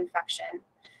risk of infection.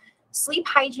 Sleep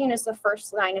hygiene is the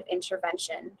first line of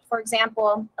intervention. For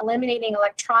example, eliminating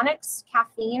electronics,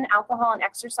 caffeine, alcohol, and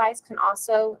exercise can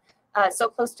also so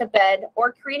close to bed,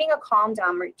 or creating a calm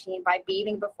down routine by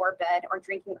bathing before bed or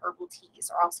drinking herbal teas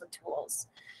are also tools.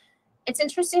 It's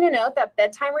interesting to note that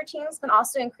bedtime routines can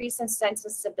also increase a sense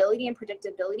of stability and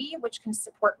predictability, which can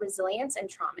support resilience and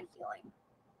trauma healing.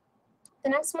 The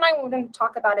next one I want to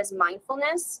talk about is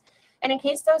mindfulness. And in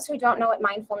case those who don't know what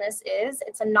mindfulness is,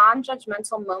 it's a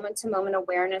non-judgmental moment-to-moment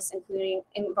awareness,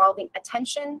 involving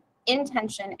attention,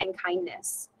 intention, and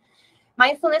kindness.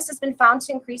 Mindfulness has been found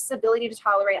to increase the ability to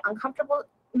tolerate uncomfortable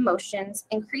emotions,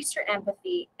 increase your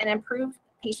empathy, and improve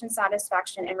patient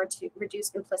satisfaction and reduce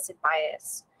implicit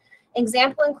bias.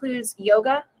 Example includes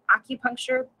yoga,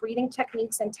 acupuncture, breathing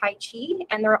techniques, and Tai Chi,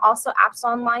 and there are also apps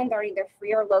online that are either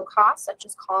free or low cost, such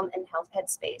as Calm and Health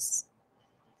Headspace.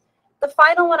 The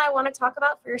final one I want to talk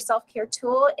about for your self-care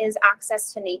tool is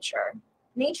access to nature.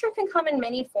 Nature can come in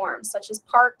many forms, such as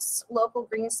parks, local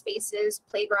green spaces,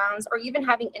 playgrounds, or even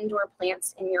having indoor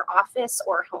plants in your office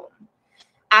or home.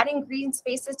 Adding green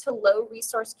spaces to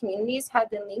low-resource communities have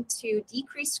been linked to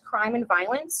decreased crime and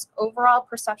violence, overall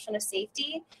perception of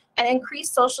safety, and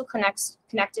increased social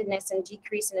connectedness and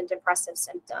decrease in depressive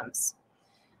symptoms.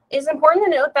 It is important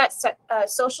to note that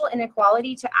social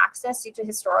inequality to access due to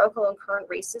historical and current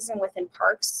racism within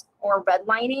parks or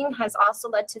redlining has also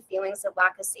led to feelings of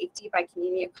lack of safety by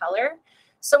community of color.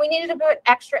 So we needed to put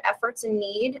extra efforts and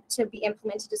need to be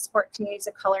implemented to support communities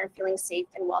of color and feeling safe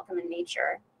and welcome in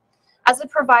nature. As a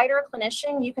provider or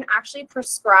clinician, you can actually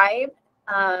prescribe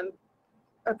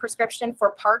a prescription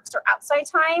for parks or outside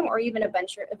time, or even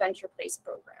adventure-based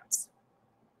programs.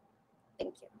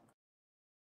 Thank you.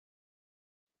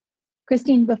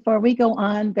 Kristine, before we go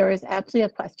on, there is actually a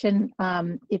question.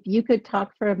 If you could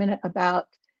talk for a minute about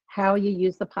how you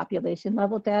use the population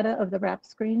level data of the RAP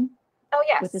screen. Oh,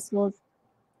 yes. With the schools.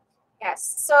 Yes.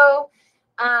 So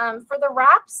for the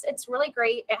RAPs, it's really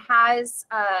great. It has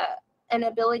an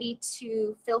ability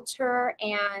to filter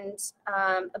and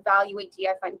evaluate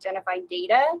identified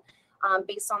data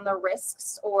based on the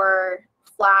risks or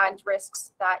flagged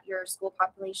risks that your school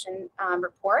population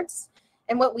reports.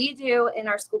 And what we do in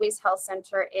our school-based health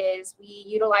center is we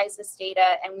utilize this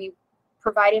data and we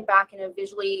provide it back in a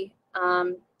visually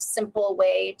simple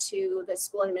way to the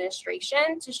school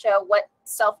administration to show what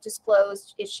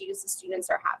self-disclosed issues the students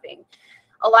are having.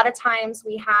 A lot of times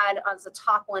we had, as the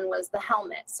top one was the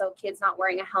helmet. So kids not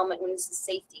wearing a helmet when this is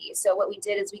safety. So what we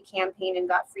did is we campaigned and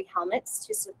got free helmets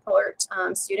to support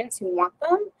students who want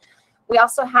them. We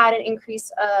also had an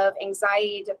increase of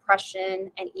anxiety,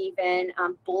 depression, and even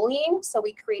bullying. So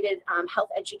we created health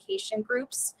education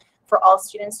groups for all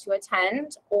students to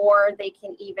attend, or they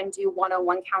can even do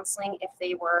one-on-one counseling if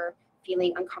they were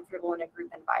feeling uncomfortable in a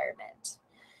group environment.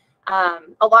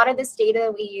 A lot of this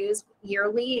data we use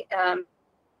yearly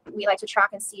we like to track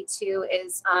and see too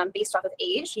is based off of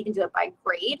age. You can do it by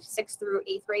grade, 6th through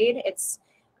 8th grade. It's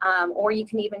or you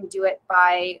can even do it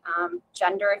by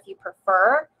gender if you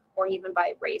prefer, or even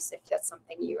by race if that's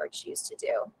something you choose to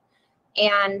do.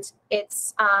 And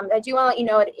it's I do want to let you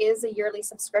know it is a yearly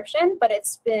subscription, but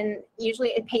it's been usually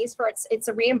it pays for it's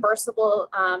a reimbursable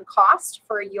cost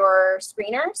for your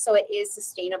screener, so it is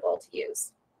sustainable to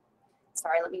use.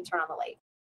 Sorry, let me turn on the light.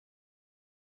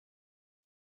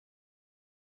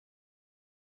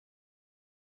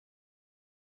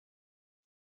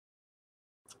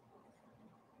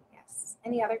 Yes.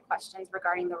 Any other questions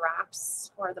regarding the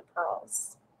wraps or the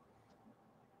pearls?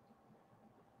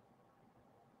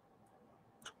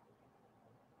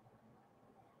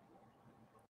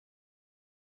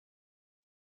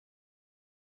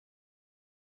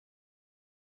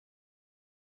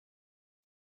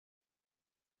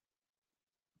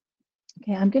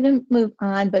 Okay, I'm going to move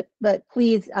on, but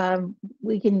please,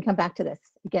 we can come back to this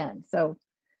again. So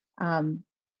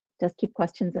just keep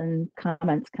questions and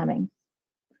comments coming.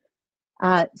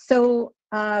 So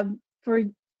I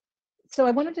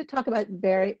wanted to talk about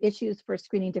issues for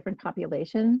screening different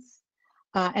populations,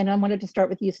 and I wanted to start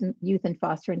with youth in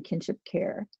foster and kinship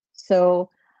care.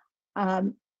 So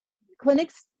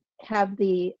clinics have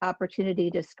the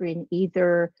opportunity to screen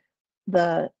either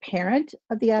the parent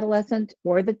of the adolescent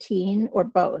or the teen or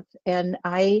both. And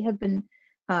I have been,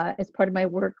 as part of my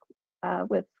work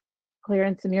with Claire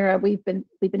and Samira, we've been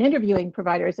interviewing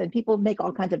providers, and people make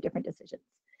all kinds of different decisions.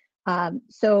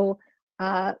 The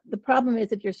problem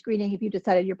is if you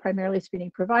decided you're primarily screening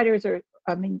providers or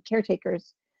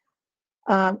caretakers,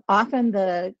 often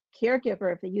the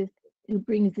caregiver of the youth who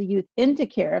brings the youth into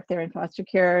care, if they're in foster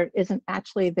care, isn't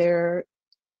their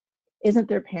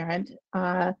parent,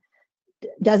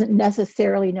 doesn't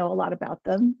necessarily know a lot about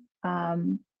them.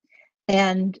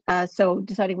 So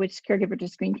deciding which caregiver to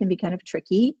screen can be kind of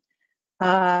tricky.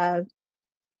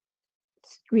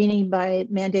 Screening by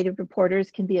mandated reporters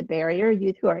can be a barrier.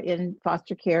 Youth who are in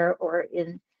foster care or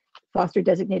in foster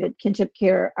designated kinship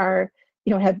care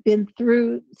have been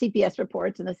through CPS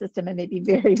reports in the system and may be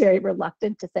very, very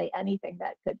reluctant to say anything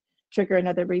that could trigger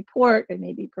another report and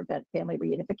maybe prevent family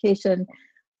reunification.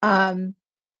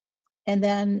 And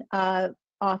then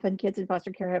often kids in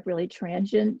foster care have really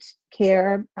transient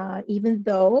care, even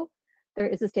though there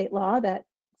is a state law that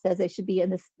says they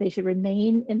should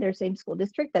remain in their same school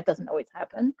district. That doesn't always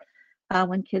happen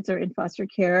when kids are in foster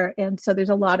care. And so there's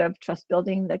a lot of trust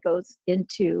building that goes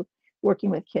into working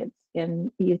with kids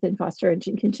in youth in foster and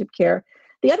kinship care.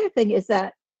 The other thing is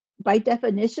that by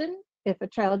definition, if a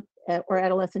child or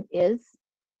adolescent is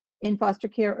in foster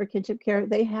care or kinship care,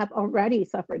 they have already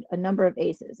suffered a number of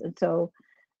ACEs. And so,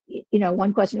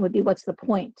 one question would be, what's the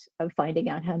point of finding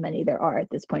out how many there are at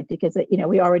this point? Because,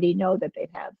 we already know that they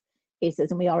have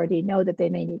ACEs and we already know that they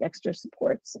may need extra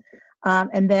supports.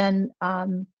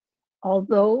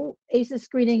 Although ACEs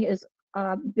screening is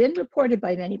been reported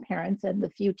by many parents and the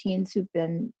few teens who've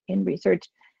been in research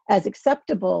as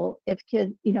acceptable, if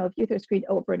youth are screened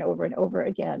over and over and over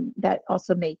again, that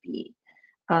also may be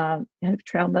kind of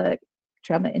trauma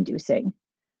inducing.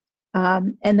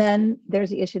 And then there's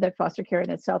the issue that foster care in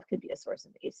itself could be a source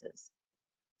of ACEs.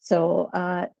 So,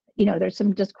 there's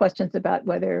some just questions about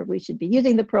whether we should be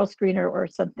using the Pearl screener or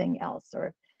something else,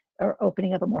 or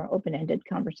opening up a more open-ended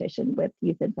conversation with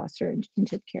youth in foster and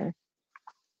kinship care.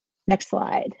 Next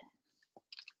slide.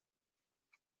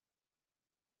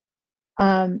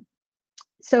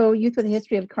 So youth with a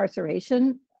history of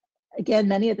incarceration, again,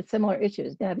 many of the similar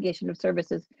issues: navigation of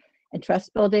services and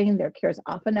trust building. Their care is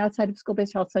often outside of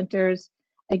school-based health centers.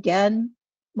 Again,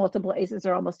 multiple ACEs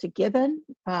are almost a given.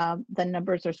 The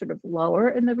numbers are sort of lower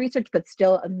in the research, but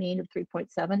still a mean of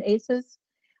 3.7 ACEs.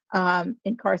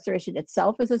 Incarceration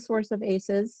itself is a source of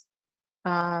ACEs.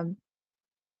 And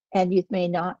youth may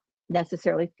not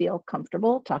necessarily feel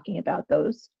comfortable talking about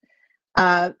those.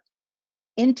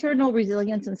 Internal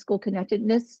resilience and school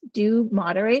connectedness do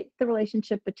moderate the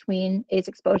relationship between ACE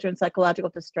exposure and psychological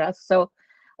distress. So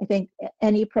I think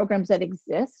any programs that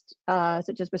exist,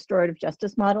 such as restorative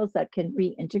justice models that can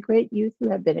reintegrate youth who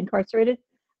have been incarcerated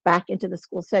back into the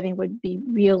school setting, would be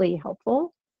really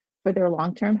helpful for their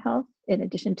long-term health, in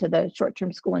addition to the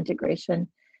short-term school integration.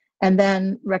 And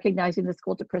then recognizing the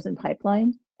school to prison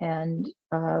pipeline and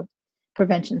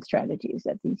prevention strategies,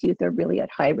 that these youth are really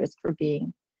at high risk for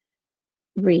being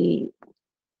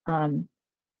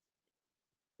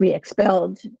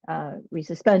re-expelled,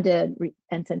 re-suspended,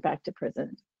 and sent back to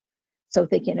prison. So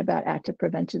thinking about active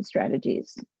prevention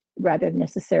strategies rather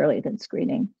necessarily than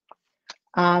screening.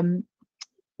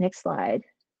 Next slide.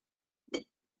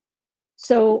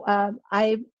 So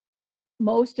I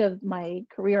most of my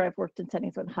career, I've worked in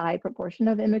settings with high proportion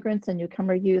of immigrants and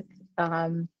newcomer youth.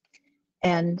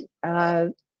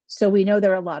 So we know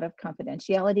there are a lot of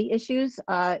confidentiality issues.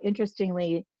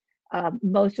 Interestingly,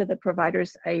 most of the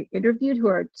providers I interviewed who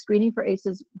are screening for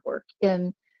ACEs work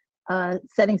in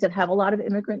settings that have a lot of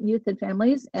immigrant youth and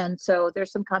families. And so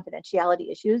there's some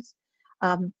confidentiality issues.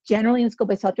 Generally in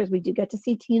school-based shelters, we do get to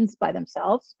see teens by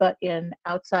themselves, but in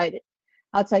outside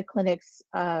clinics,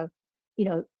 you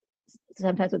know,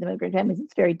 sometimes with immigrant families,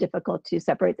 it's very difficult to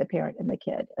separate the parent and the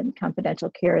kid, and confidential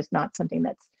care is not something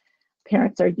that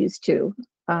parents are used to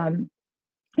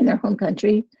in their home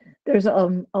country. There's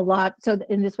a lot, so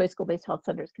in this way, school-based health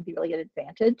centers can be really an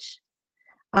advantage.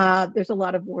 There's a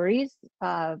lot of worries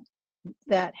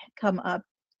that come up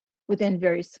within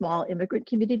very small immigrant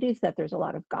communities, that there's a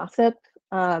lot of gossip,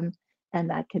 and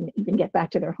that can even get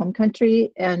back to their home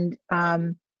country. And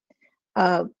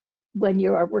when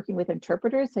you are working with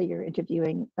interpreters, so you're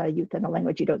interviewing youth in a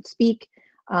language you don't speak,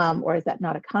 or is that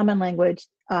not a common language,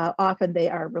 often they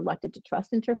are reluctant to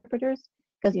trust interpreters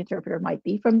because the interpreter might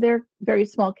be from their very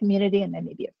small community, and they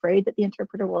may be afraid that the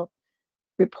interpreter will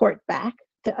report back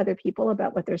to other people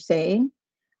about what they're saying.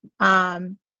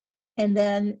 And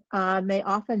then they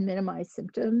often minimize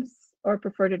symptoms or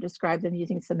prefer to describe them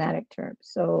using somatic terms.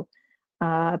 So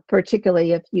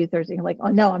particularly if youth are saying like, oh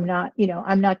no, I'm not, you know,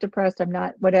 I'm not depressed, I'm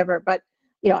not whatever, but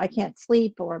you know, I can't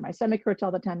sleep, or my stomach hurts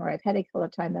all the time, or I have headaches all the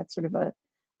time. That's sort of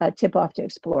a tip off to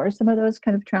explore some of those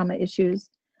kind of trauma issues.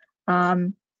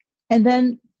 And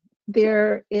then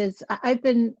there is, I've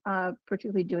been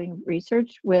particularly doing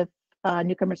research with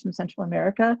newcomers from Central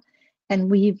America, and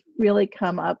we've really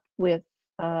come up with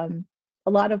a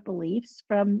lot of beliefs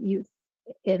from youth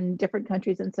in different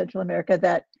countries in Central America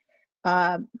that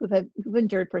who've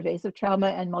endured pervasive trauma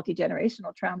and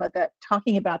multi-generational trauma, that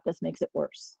talking about this makes it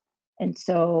worse. And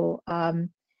so,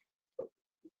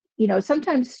 you know,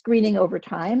 sometimes screening over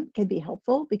time can be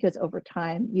helpful, because over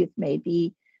time youth may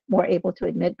be more able to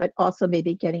admit, but also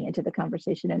maybe getting into the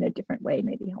conversation in a different way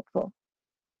may be helpful.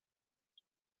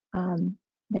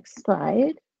 Next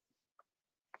slide.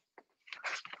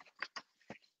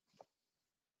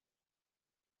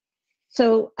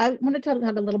 So I want to talk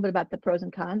a little bit about the pros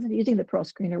and cons of using the Pro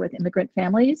Screener with immigrant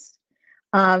families.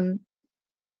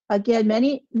 Again,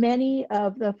 many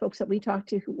of the folks that we talk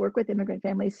to who work with immigrant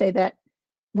families say that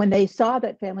when they saw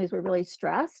that families were really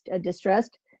stressed and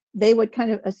distressed, they would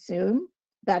kind of assume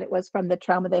that it was from the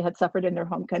trauma they had suffered in their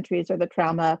home countries, or the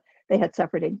trauma they had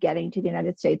suffered in getting to the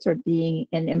United States or being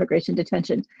in immigration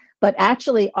detention. But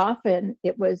actually, often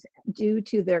it was due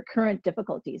to their current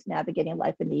difficulties navigating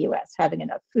life in the US, having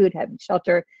enough food, having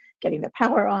shelter, getting the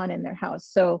power on in their house.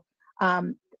 So,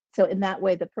 so in that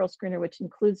way, the Pearl Screener, which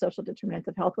includes social determinants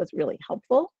of health, was really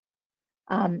helpful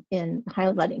in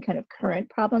highlighting kind of current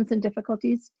problems and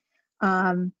difficulties.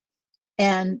 And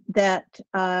that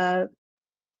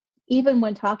even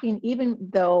when talking, even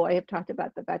though I have talked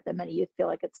about the fact that many youth feel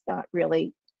like it's not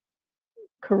really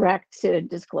correct to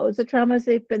disclose the traumas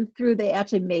they've been through, they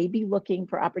actually may be looking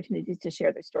for opportunities to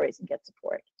share their stories and get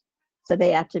support. So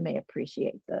they actually may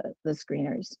appreciate the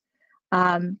screeners.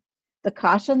 The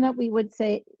caution that we would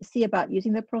see about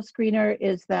using the Pearl Screener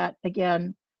is that,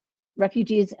 again,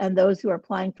 refugees and those who are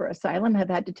applying for asylum have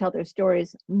had to tell their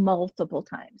stories multiple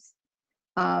times.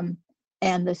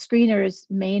 And the screeners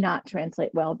may not translate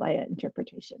well via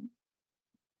interpretation.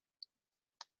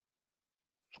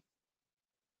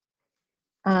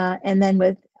 And then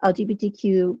with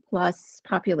LGBTQ plus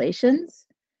populations,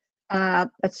 a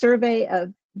survey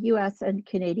of US and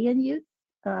Canadian youth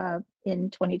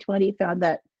in 2020 found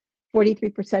that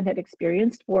 43% had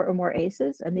experienced 4 or more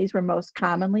ACEs, and these were most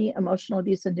commonly emotional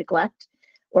abuse and neglect,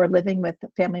 or living with a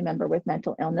family member with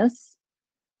mental illness.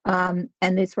 And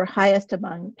these were highest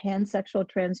among pansexual,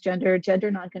 transgender,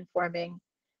 gender nonconforming,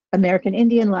 American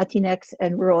Indian, Latinx,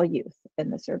 and rural youth in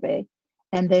the survey.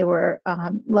 And they were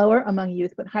lower among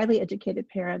youth with highly educated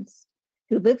parents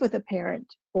who live with a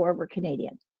parent or were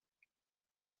Canadian.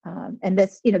 And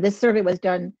this, you know, this survey was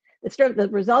done, the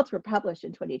results were published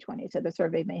in 2020, so the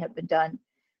survey may have been done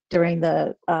during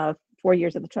the 4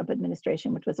 years of the Trump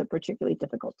administration, which was a particularly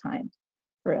difficult time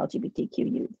for LGBTQ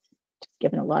youth,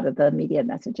 given a lot of the media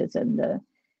messages and the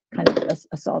kind of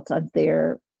assaults on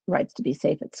their rights to be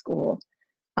safe at school.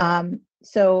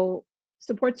 So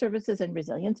support services and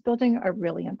resilience building are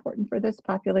really important for this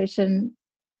population,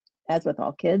 as with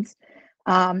all kids.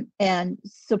 And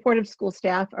supportive school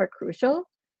staff are crucial,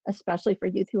 especially for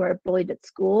youth who are bullied at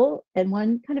school. And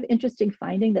one kind of interesting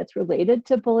finding that's related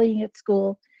to bullying at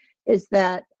school is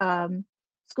that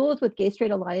schools with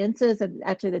gay-straight alliances, and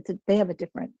actually they have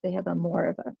a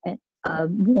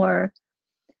more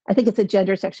I think it's a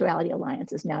gender sexuality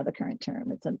alliance is now the current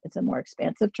term. It's a more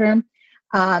expansive term.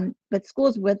 But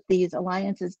schools with these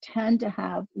alliances tend to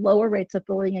have lower rates of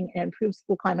bullying and improved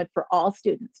school climate for all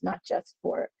students, not just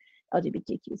for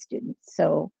LGBTQ students.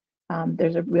 So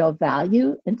there's a real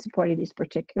value in supporting these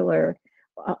particular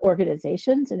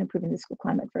organizations and improving the school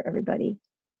climate for everybody.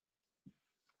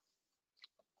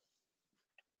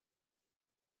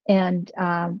 And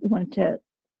we wanted to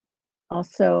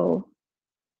also,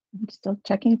 I'm still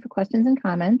checking for questions and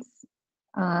comments.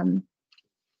 Even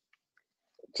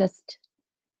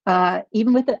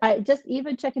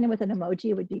checking in with an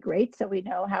emoji would be great, so we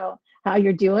know how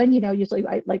you're doing. You know, usually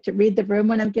I like to read the room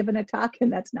when I'm giving a talk,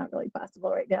 and that's not really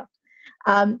possible right now.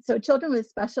 So children with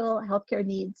special healthcare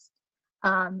needs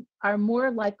are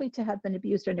more likely to have been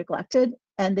abused or neglected,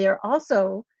 and they are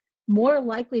also more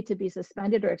likely to be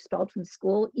suspended or expelled from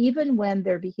school, even when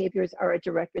their behaviors are a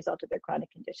direct result of their chronic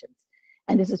conditions.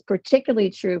 And this is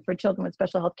particularly true for children with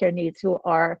special healthcare needs who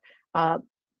are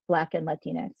Black and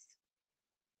Latinx.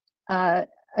 A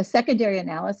secondary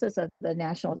analysis of the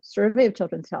National Survey of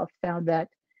Children's Health found that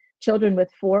children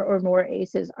with 4 or more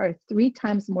ACEs are 3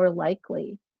 times more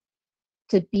likely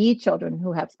to be children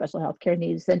who have special healthcare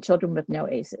needs than children with no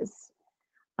ACEs.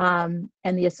 And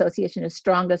the association is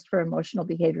strongest for emotional,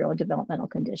 behavioral, and developmental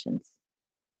conditions.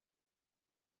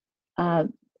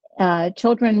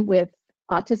 Children with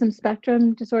autism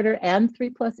spectrum disorder and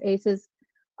 3+ ACEs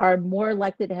are more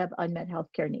likely to have unmet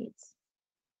healthcare needs.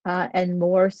 And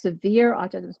more severe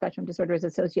autism spectrum disorder is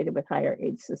associated with higher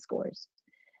ACEs scores.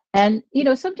 And, you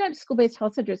know, sometimes school-based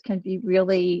health centers can be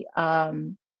really,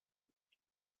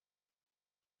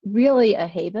 really a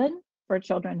haven for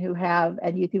children who have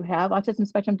and youth who have autism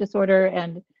spectrum disorder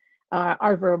and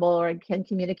are verbal or can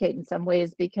communicate in some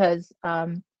ways, because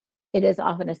it is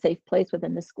often a safe place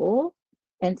within the school.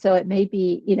 And so it may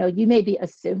be, you know, you may be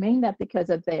assuming that because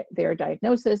of their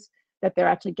diagnosis that they're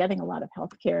actually getting a lot of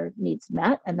healthcare needs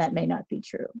met, and that may not be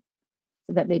true.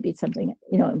 So that may be something,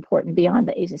 you know, important beyond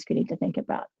the ACEs screening to think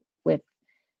about with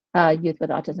youth with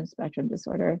autism spectrum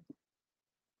disorder.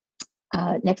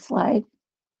 Next slide.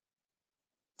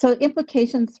 So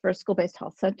implications for school-based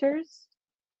health centers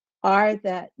are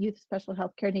that youth with special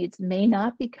healthcare needs may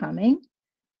not be coming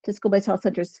to school-based health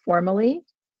centers formally,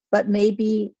 but may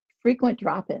be frequent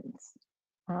drop-ins.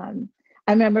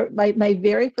 I remember my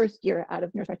very first year out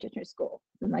of nurse practitioner school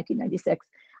in 1996,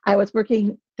 I was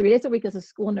working 3 days a week as a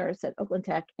school nurse at Oakland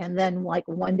Tech, and then like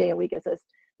 1 day a week as a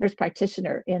nurse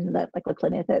practitioner in the La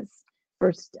Clinician's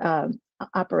first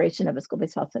operation of a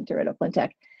school-based health center at Oakland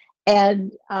Tech.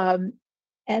 And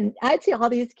I'd see all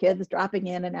these kids dropping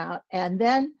in and out. And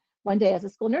then one day as a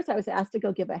school nurse, I was asked to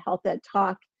go give a health ed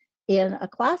talk in a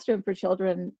classroom for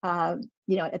children,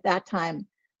 you know, at that time,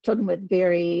 children with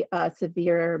very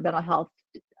severe mental health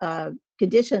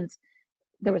conditions.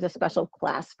 There was a special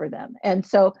class for them. And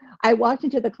so I walked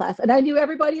into the class and I knew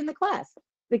everybody in the class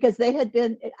because they had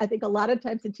been, I think a lot of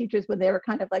times the teachers, when they were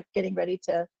kind of like getting ready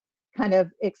to kind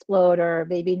of explode or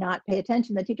maybe not pay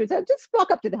attention, the teachers said, just walk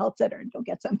up to the health center and go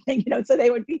get something, you know, so they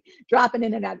would be dropping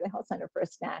in and out of the health center for a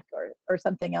snack or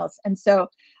something else. And so,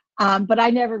 but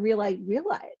I never realized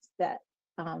that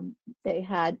they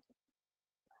had,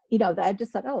 you know, I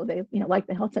just thought, oh, they, you know, like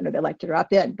the health center, they like to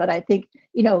drop in. But I think,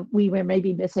 you know, we were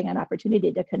maybe missing an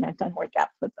opportunity to connect on more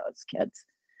depth with those kids.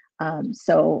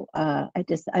 So I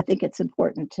think it's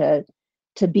important to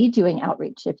be doing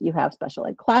outreach if you have special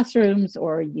ed classrooms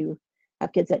or you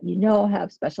have kids that you know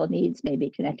have special needs, maybe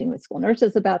connecting with school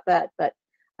nurses about that. But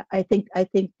I think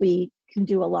we can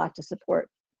do a lot to support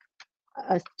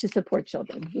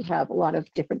children who have a lot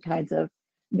of different kinds of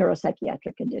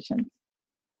neuropsychiatric conditions.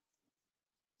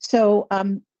 So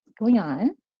going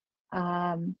on,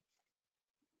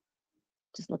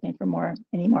 just looking for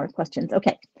any more questions.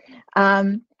 Okay,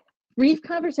 brief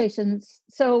conversations.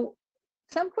 So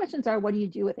some questions are, what do you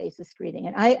do with ACEs screening?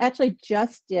 And I actually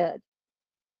just did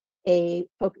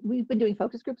we've been doing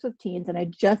focus groups with teens, and I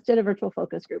just did a virtual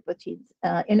focus group with teens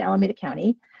in Alameda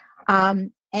County.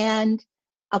 And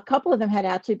a couple of them had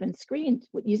actually been screened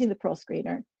using the Pearl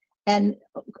screener. And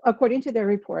according to their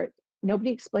report,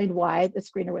 nobody explained why the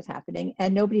screener was happening,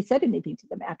 and nobody said anything to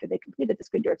them after they completed the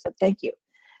screener except thank you.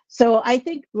 So I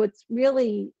think what's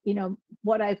really, you know,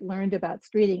 what I've learned about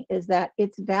screening is that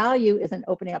its value is in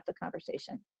opening up the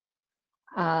conversation.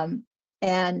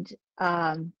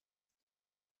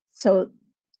 So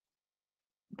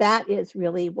that is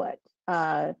really what,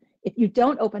 if you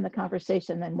don't open the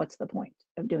conversation, then what's the point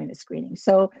of doing the screening?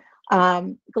 So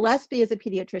Gillespie is a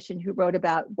pediatrician who wrote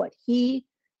about what he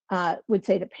would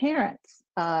say to parents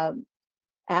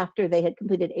after they had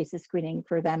completed ACEs screening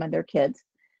for them and their kids.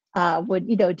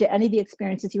 Do any of the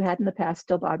experiences you had in the past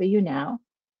still bother you now?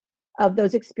 Of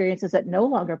those experiences that no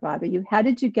longer bother you, how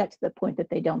did you get to the point that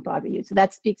they don't bother you? So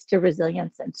that speaks to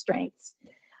resilience and strengths.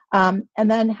 And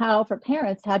then how, for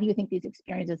parents, how do you think these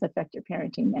experiences affect your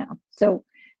parenting now? So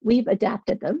we've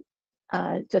adapted them,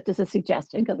 just as a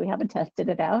suggestion, because we haven't tested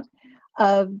it out.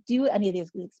 Do any of these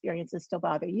experiences still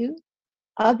bother you?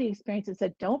 Of the experiences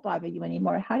that don't bother you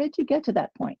anymore, how did you get to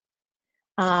that point?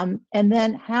 And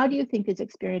then how do you think these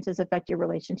experiences affect your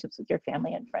relationships with your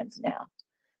family and friends now?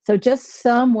 So just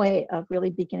some way of really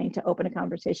beginning to open a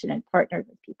conversation and partner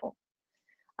with people.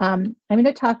 I'm going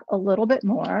to talk a little bit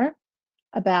more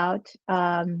about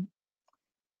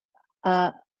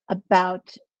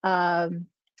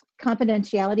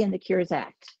confidentiality and the Cures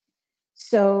Act.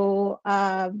 So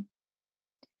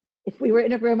if we were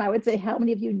in a room, I would say, how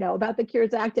many of you know about the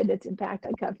Cures Act and its impact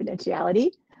on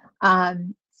confidentiality?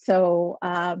 Feel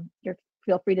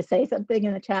free to say something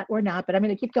in the chat or not, but I'm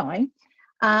going to keep going.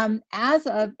 As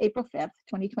of April 5th,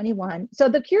 2021, so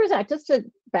the Cures Act, just to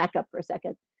back up for a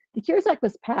second, the Cures Act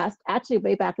was passed actually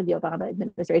way back in the Obama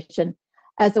administration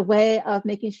as a way of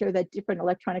making sure that different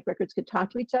electronic records could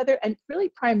talk to each other, and really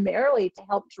primarily to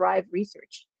help drive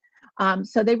research.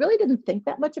 So they really didn't think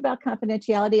that much about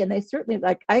confidentiality, and they certainly,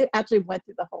 I actually went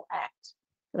through the whole act,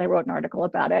 and I wrote an article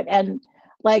about it, and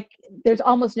there's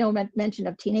almost no mention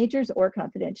of teenagers or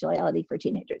confidentiality for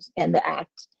teenagers in the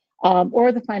act,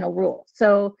 or the final rule.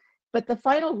 So, but the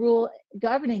final rule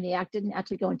governing the act didn't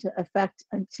actually go into effect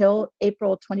until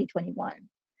April 2021.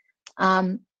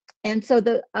 And so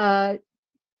the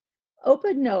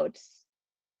Open Notes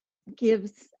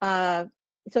gives, so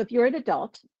if you're an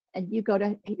adult and you go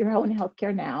to your own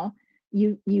healthcare now,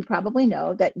 you probably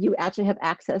know that you actually have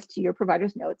access to your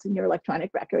provider's notes in your electronic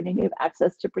record, and you have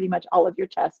access to pretty much all of your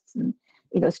tests and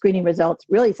screening results,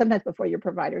 really sometimes before your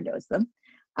provider knows them,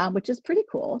 which is pretty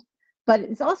cool. But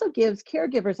it also gives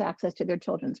caregivers access to their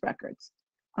children's records.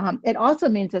 It also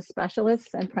means that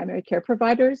specialists and primary care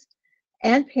providers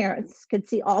and parents can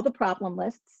see all the problem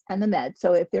lists and the meds.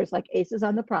 So if there's ACEs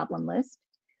on the problem list,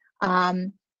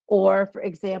 or for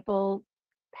example,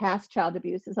 past child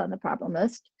abuse is on the problem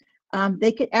list,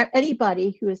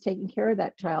 anybody who is taking care of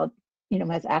that child,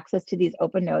 has access to these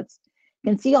Open Notes,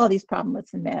 can see all these problem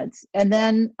lists and meds. And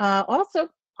then also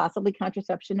possibly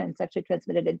contraception and sexually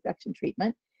transmitted infection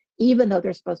treatment, even though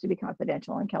they're supposed to be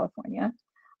confidential in California.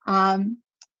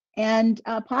 And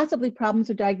possibly problems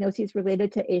or diagnoses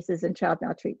related to ACEs and child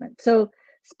maltreatment. So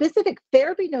specific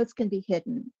therapy notes can be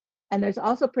hidden, and there's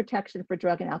also protection for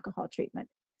drug and alcohol treatment.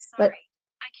 Sorry, but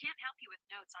I can't help you with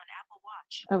notes on Apple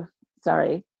Watch. Oh,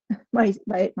 sorry, my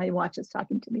watch is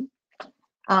talking to me.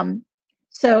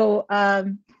 So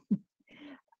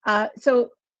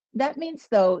that means,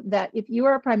 though, that if you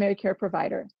are a primary care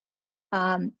provider,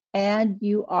 and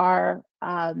you are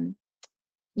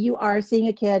seeing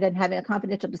a kid and having a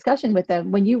confidential discussion with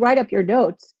them, when you write up your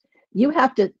notes, you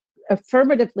have to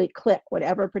affirmatively click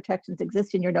whatever protections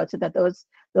exist in your notes so that those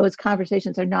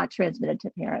conversations are not transmitted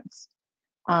to parents.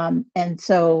 And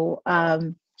so I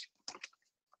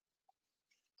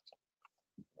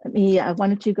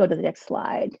wanted to go to the next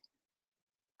slide.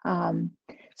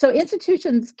 So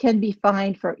institutions can be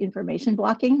fined for information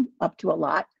blocking up to a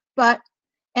lot,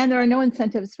 and there are no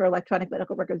incentives for electronic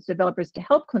medical records developers to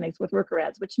help clinics with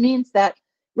workarounds, which means that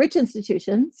rich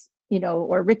institutions,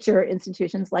 or richer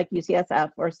institutions like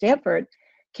UCSF or Stanford,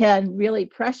 can really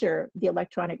pressure the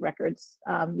electronic records,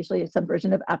 usually some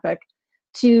version of Epic,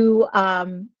 to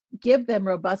give them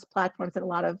robust platforms and a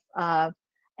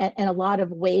lot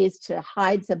of ways to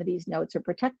hide some of these notes or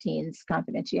protect teens'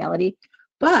 confidentiality.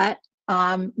 But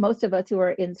most of us who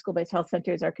are in school-based health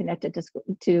centers are connected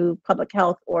to public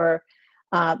health or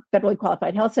federally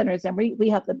qualified health centers, and we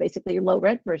have the basically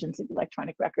low-rent versions of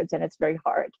electronic records, and it's very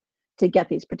hard to get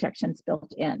these protections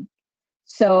built in.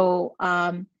 So,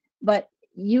 but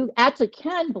you actually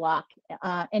can block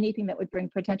anything that would bring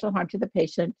potential harm to the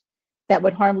patient, that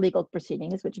would harm legal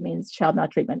proceedings, which means child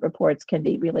maltreatment reports can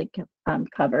be really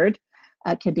covered,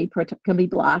 can be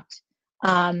blocked,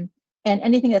 and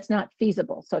anything that's not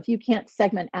feasible. So if you can't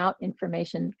segment out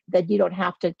information, then you don't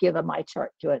have to give a my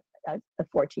chart to a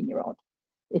 14-year-old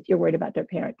if you're worried about their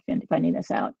parent finding this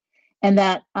out. And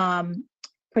that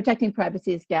protecting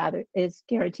privacy is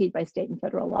guaranteed by state and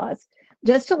federal laws.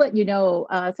 Just to let you know,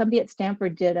 somebody at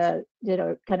Stanford did a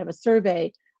kind of a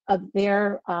survey of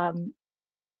their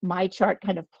my chart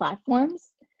kind of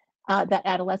platforms that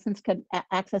adolescents could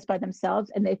access by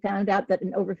themselves, and they found out that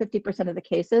in over 50% of the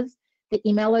cases, the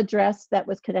email address that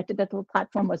was connected to the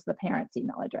platform was the parent's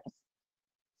email address.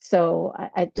 So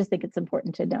I just think it's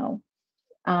important to know.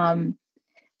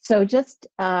 So just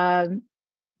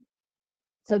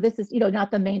So this is,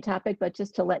 not the main topic, but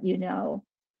just to let you know.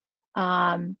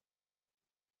 All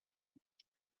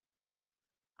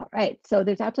right, so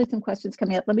there's actually some questions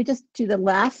coming up. Let me just do the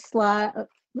last slide.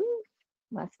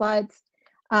 Last slides.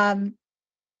 Let's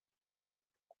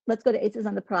go to ACEs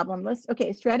on the problem list.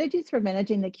 Okay, strategies for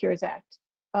managing the Cures Act.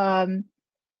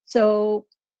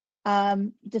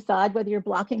 Decide whether you're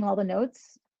blocking all the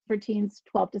notes for teens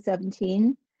 12 to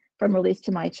 17 from release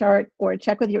to my chart, or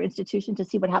check with your institution to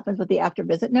see what happens with the after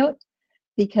visit note,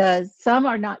 because some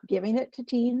are not giving it to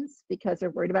teens because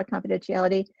they're worried about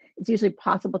confidentiality. It's usually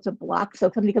possible to block. So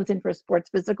if somebody comes in for a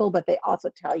sports physical, but they also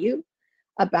tell you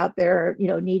about their,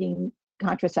 needing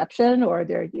contraception or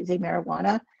they're using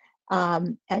marijuana,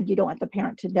 and you don't want the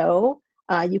parent to know,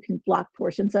 you can block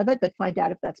portions of it, but find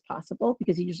out if that's possible,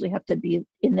 because you usually have to be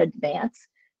in advance,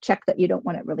 check that you don't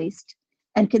want it released,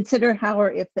 and consider how or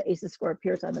if the ACEs score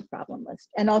appears on the problem list.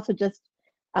 And also just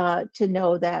to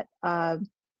know that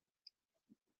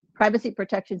privacy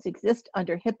protections exist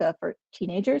under HIPAA for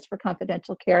teenagers for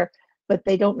confidential care, but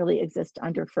they don't really exist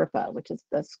under FERPA, which is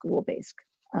the school-based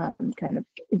kind of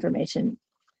information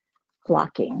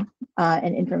blocking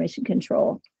and information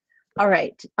control. All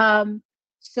right, there's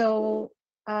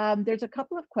a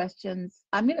couple of questions.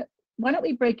 Why don't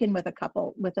we break in with a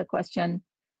question?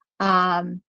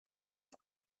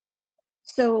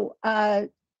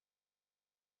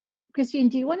 Kristine,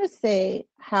 do you want to say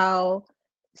how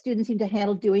students seem to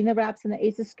handle doing the RAPs in the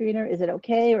ACEs screener? Is it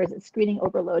okay, or is it screening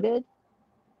overloaded?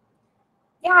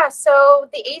 Yeah, so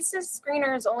the ACEs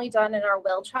screener is only done in our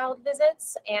well child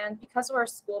visits, and because we're a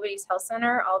school-based health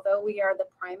center, although we are the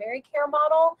primary care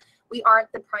model, we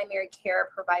aren't the primary care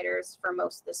providers for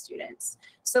most of the students.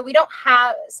 So we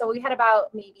had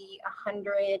about maybe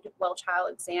 100 well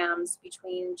child exams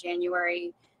between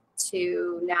January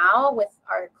to now with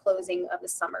our closing of the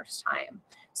summer's time.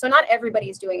 So not everybody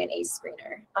is doing an ACE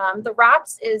screener. The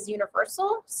RAPS is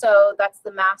universal. So that's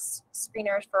the mass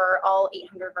screener for all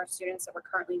 800 of our students that we're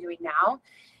currently doing now.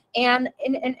 And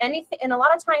in a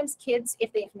lot of times kids,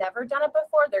 if they've never done it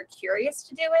before, they're curious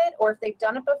to do it. Or if they've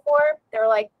done it before, they're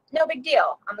like, no big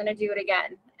deal, I'm gonna do it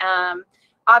again.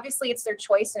 Obviously it's their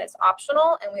choice and it's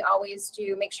optional. And we always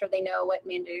do make sure they know what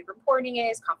mandated reporting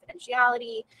is,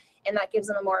 confidentiality, and that gives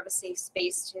them a more of a safe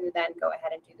space to then go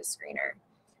ahead and do the screener.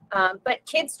 But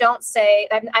kids don't say,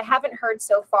 I haven't heard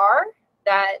so far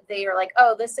that they are like,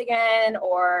 oh, this again,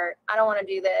 or I don't want to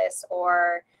do this,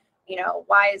 or,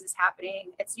 why is this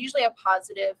happening? It's usually a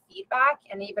positive feedback.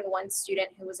 And even one student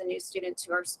who was a new student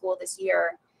to our school this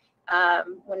year,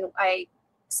 when I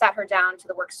sat her down to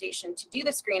the workstation to do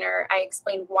the screener, I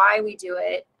explained why we do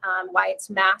it, why it's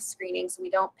mass screening. So we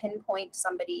don't pinpoint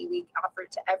somebody, we offer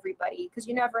it to everybody, because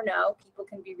you never know, people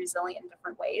can be resilient in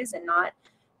different ways and not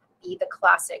be the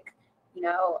classic,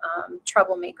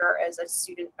 troublemaker as a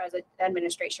student, as an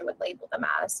administration would label them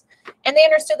as. And they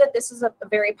understood that this is a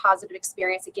very positive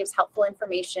experience. It gives helpful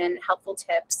information, helpful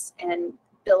tips, and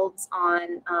builds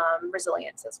on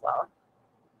resilience as well.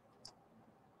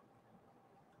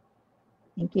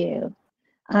 Thank you.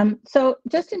 So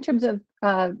just in terms of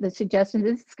the suggestions,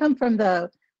 this has come from the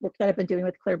work that I've been doing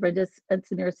with Claire Brindis and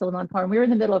Samira Suleiman-Parham. We're in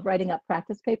the middle of writing up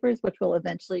practice papers, which will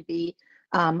eventually be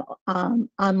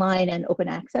online and open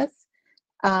access.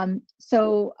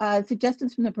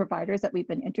 Suggestions from the providers that we've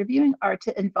been interviewing are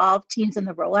to involve teens in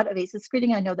the rollout of ACEs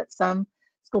screening. I know that some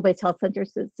school-based health center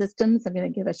systems, I'm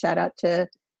going to give a shout out to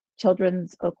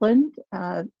Children's Oakland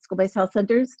school-based health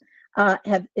centers,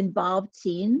 have involved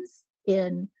teens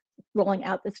in rolling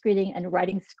out the screening and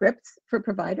writing scripts for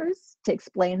providers to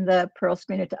explain the Pearl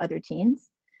screener to other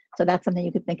teens. So that's something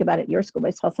you could think about at your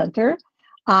school-based health center.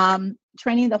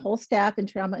 Training the whole staff in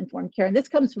trauma-informed care, and this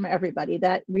comes from everybody.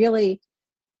 That really,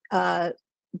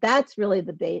 that's really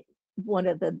one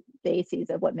of the bases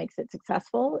of what makes it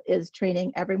successful, is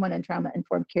training everyone in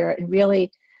trauma-informed care and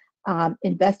really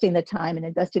investing the time and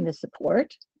investing the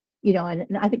support.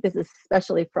 And I think this is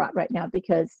especially fraught right now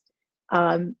because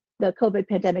the COVID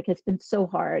pandemic has been so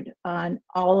hard on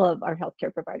all of our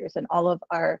healthcare providers and all of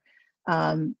our,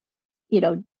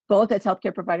 both as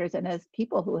healthcare providers and as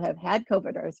people who have had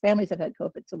COVID or as families have had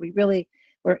COVID. So we're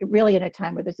really in a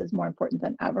time where this is more important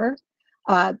than ever.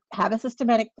 Have a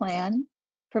systematic plan,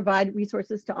 provide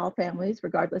resources to all families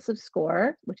regardless of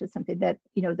score, which is something that,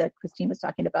 that Kristine was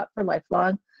talking about for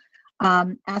lifelong.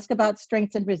 Ask about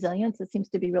strengths and resilience. It seems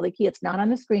to be really key. It's not on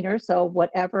the screener, so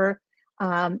whatever.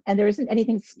 And there isn't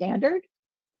anything standard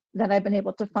that I've been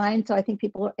able to find. So I think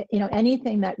people,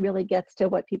 anything that really gets to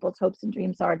what people's hopes and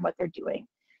dreams are and what they're doing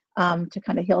to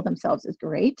kind of heal themselves is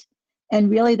great.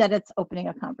 And really that it's opening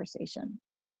a conversation.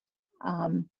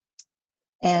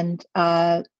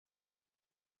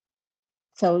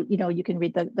 So, you can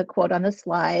read the quote on the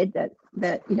slide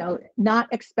that, not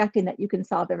expecting that you can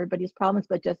solve everybody's problems,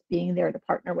 but just being there to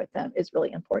partner with them is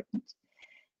really important.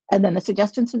 And then the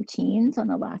suggestions from teens on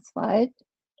the last slide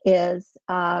is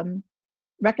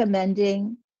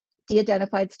recommending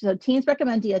de-identified, so teens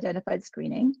recommend de-identified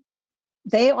screening.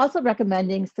 They also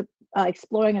recommending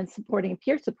exploring and supporting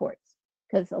peer supports,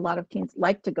 because a lot of teens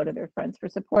like to go to their friends for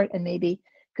support and maybe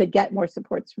could get more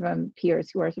supports from peers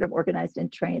who are sort of organized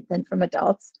and trained than from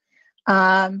adults.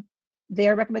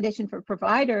 Their recommendation for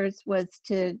providers was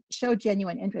to show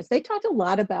genuine interest. They talked a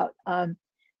lot about having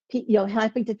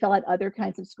to fill out other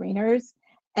kinds of screeners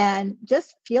and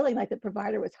just feeling like the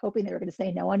provider was hoping they were going to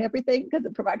say no on everything, because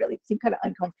the provider seemed kind of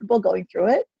uncomfortable going through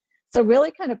it. So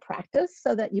really kind of practice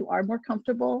so that you are more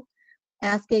comfortable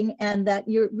asking, and that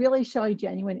you're really showing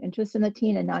genuine interest in the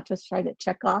teen and not just trying to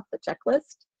check off the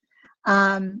checklist.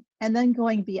 And then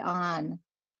going beyond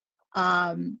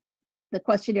the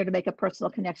questionnaire to make a personal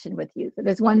connection with you. So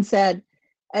as one said,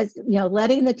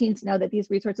 letting the teens know that these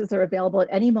resources are available at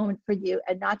any moment for you,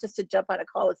 and not just to jump on a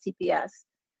call with CPS,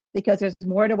 because there's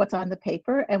more to what's on the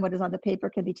paper, and what is on the paper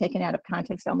can be taken out of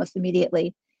context almost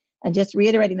immediately. And just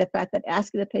reiterating the fact that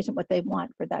asking the patient what they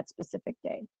want for that specific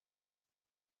day.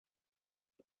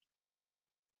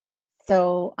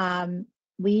 So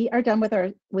we are done with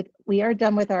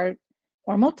our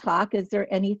formal talk. Is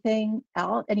there anything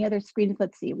else? Any other screens?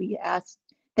 Let's see. We asked.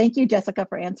 Thank you, Jessica,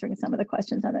 for answering some of the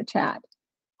questions on the chat.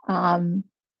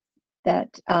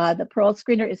 That the Pearl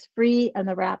screener is free and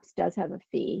the RAPS does have a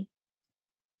fee.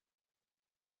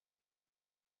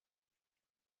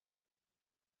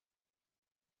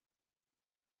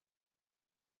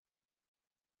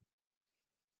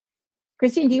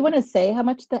 Kristine, do you want to say how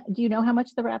much do you know how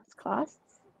much the RAPS costs?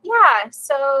 Yeah,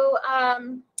 so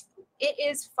it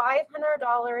is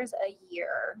 $500 a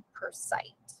year per site.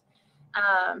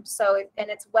 And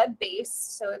it's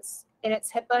web-based, so it's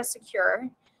HIPAA secure,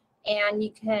 and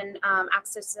you can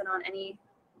access it on any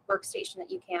workstation that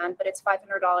you can, but it's $500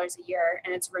 a year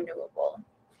and it's renewable.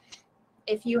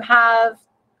 If you have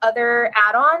other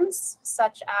add-ons,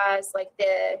 such as like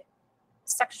the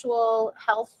sexual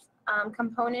health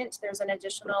component, there's an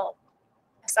additional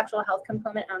sexual health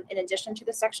component in addition to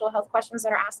the sexual health questions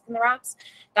that are asked in the RAPS.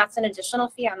 That's an additional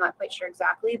fee. I'm not quite sure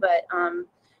exactly, but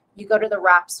you go to the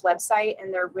RAPS website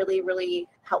and they're really, really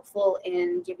helpful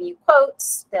in giving you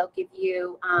quotes. They'll give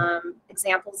you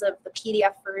examples of the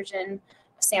PDF version,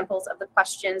 samples of the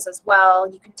questions as well.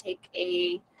 You can take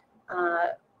a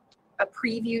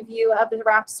preview view of the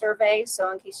RAPS survey,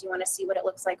 so in case you want to see what it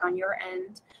looks like on your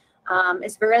end.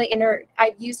 It's really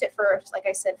I've used it for, like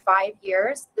I said, 5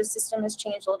 years. The system has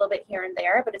changed a little bit here and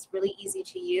there, but it's really easy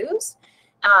to use.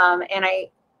 And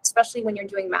especially when you're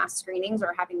doing mass screenings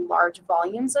or having large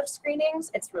volumes of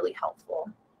screenings, it's really helpful.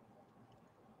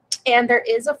 And there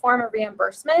is a form of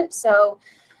reimbursement. So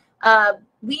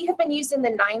we have been using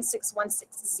the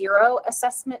 96160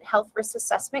 health risk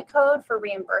assessment code for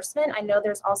reimbursement. I know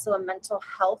there's also a mental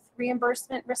health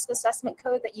reimbursement risk assessment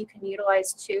code that you can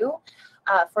utilize too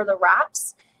for the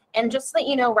RAPS. And just so that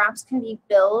you know, RAPS can be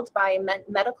billed by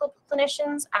medical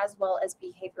clinicians as well as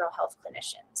behavioral health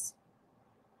clinicians.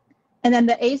 And then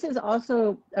the ACEs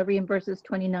also reimburses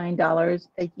 $29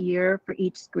 a year for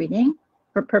each screening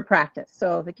per practice.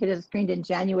 So if a kid is screened in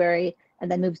January and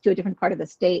then moves to a different part of the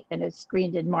state and is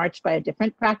screened in March by a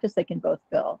different practice, they can both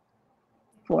bill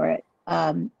for it.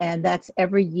 And that's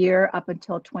every year up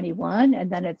until 21,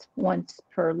 and then it's once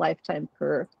per lifetime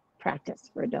per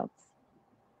practice for adults.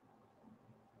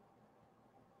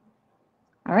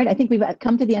 All right, I think we've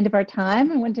come to the end of our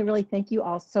time. I want to really thank you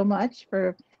all so much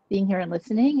for being here and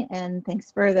listening, and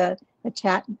thanks for the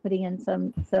chat and putting in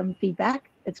some feedback.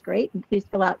 It's great, and please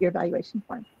fill out your evaluation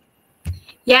form.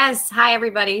 Yes, hi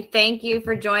everybody. Thank you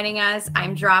for joining us.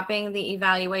 I'm dropping the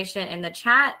evaluation in the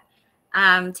chat.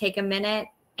 Take a minute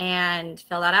and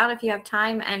fill that out if you have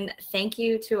time. And thank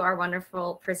you to our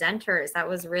wonderful presenters. That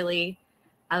was a really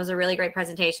great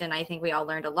presentation. I think we all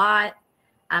learned a lot.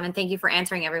 And thank you for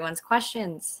answering everyone's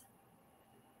questions.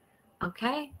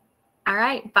 Okay. All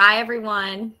right. Bye,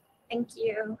 everyone. Thank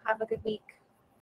you. Have a good week.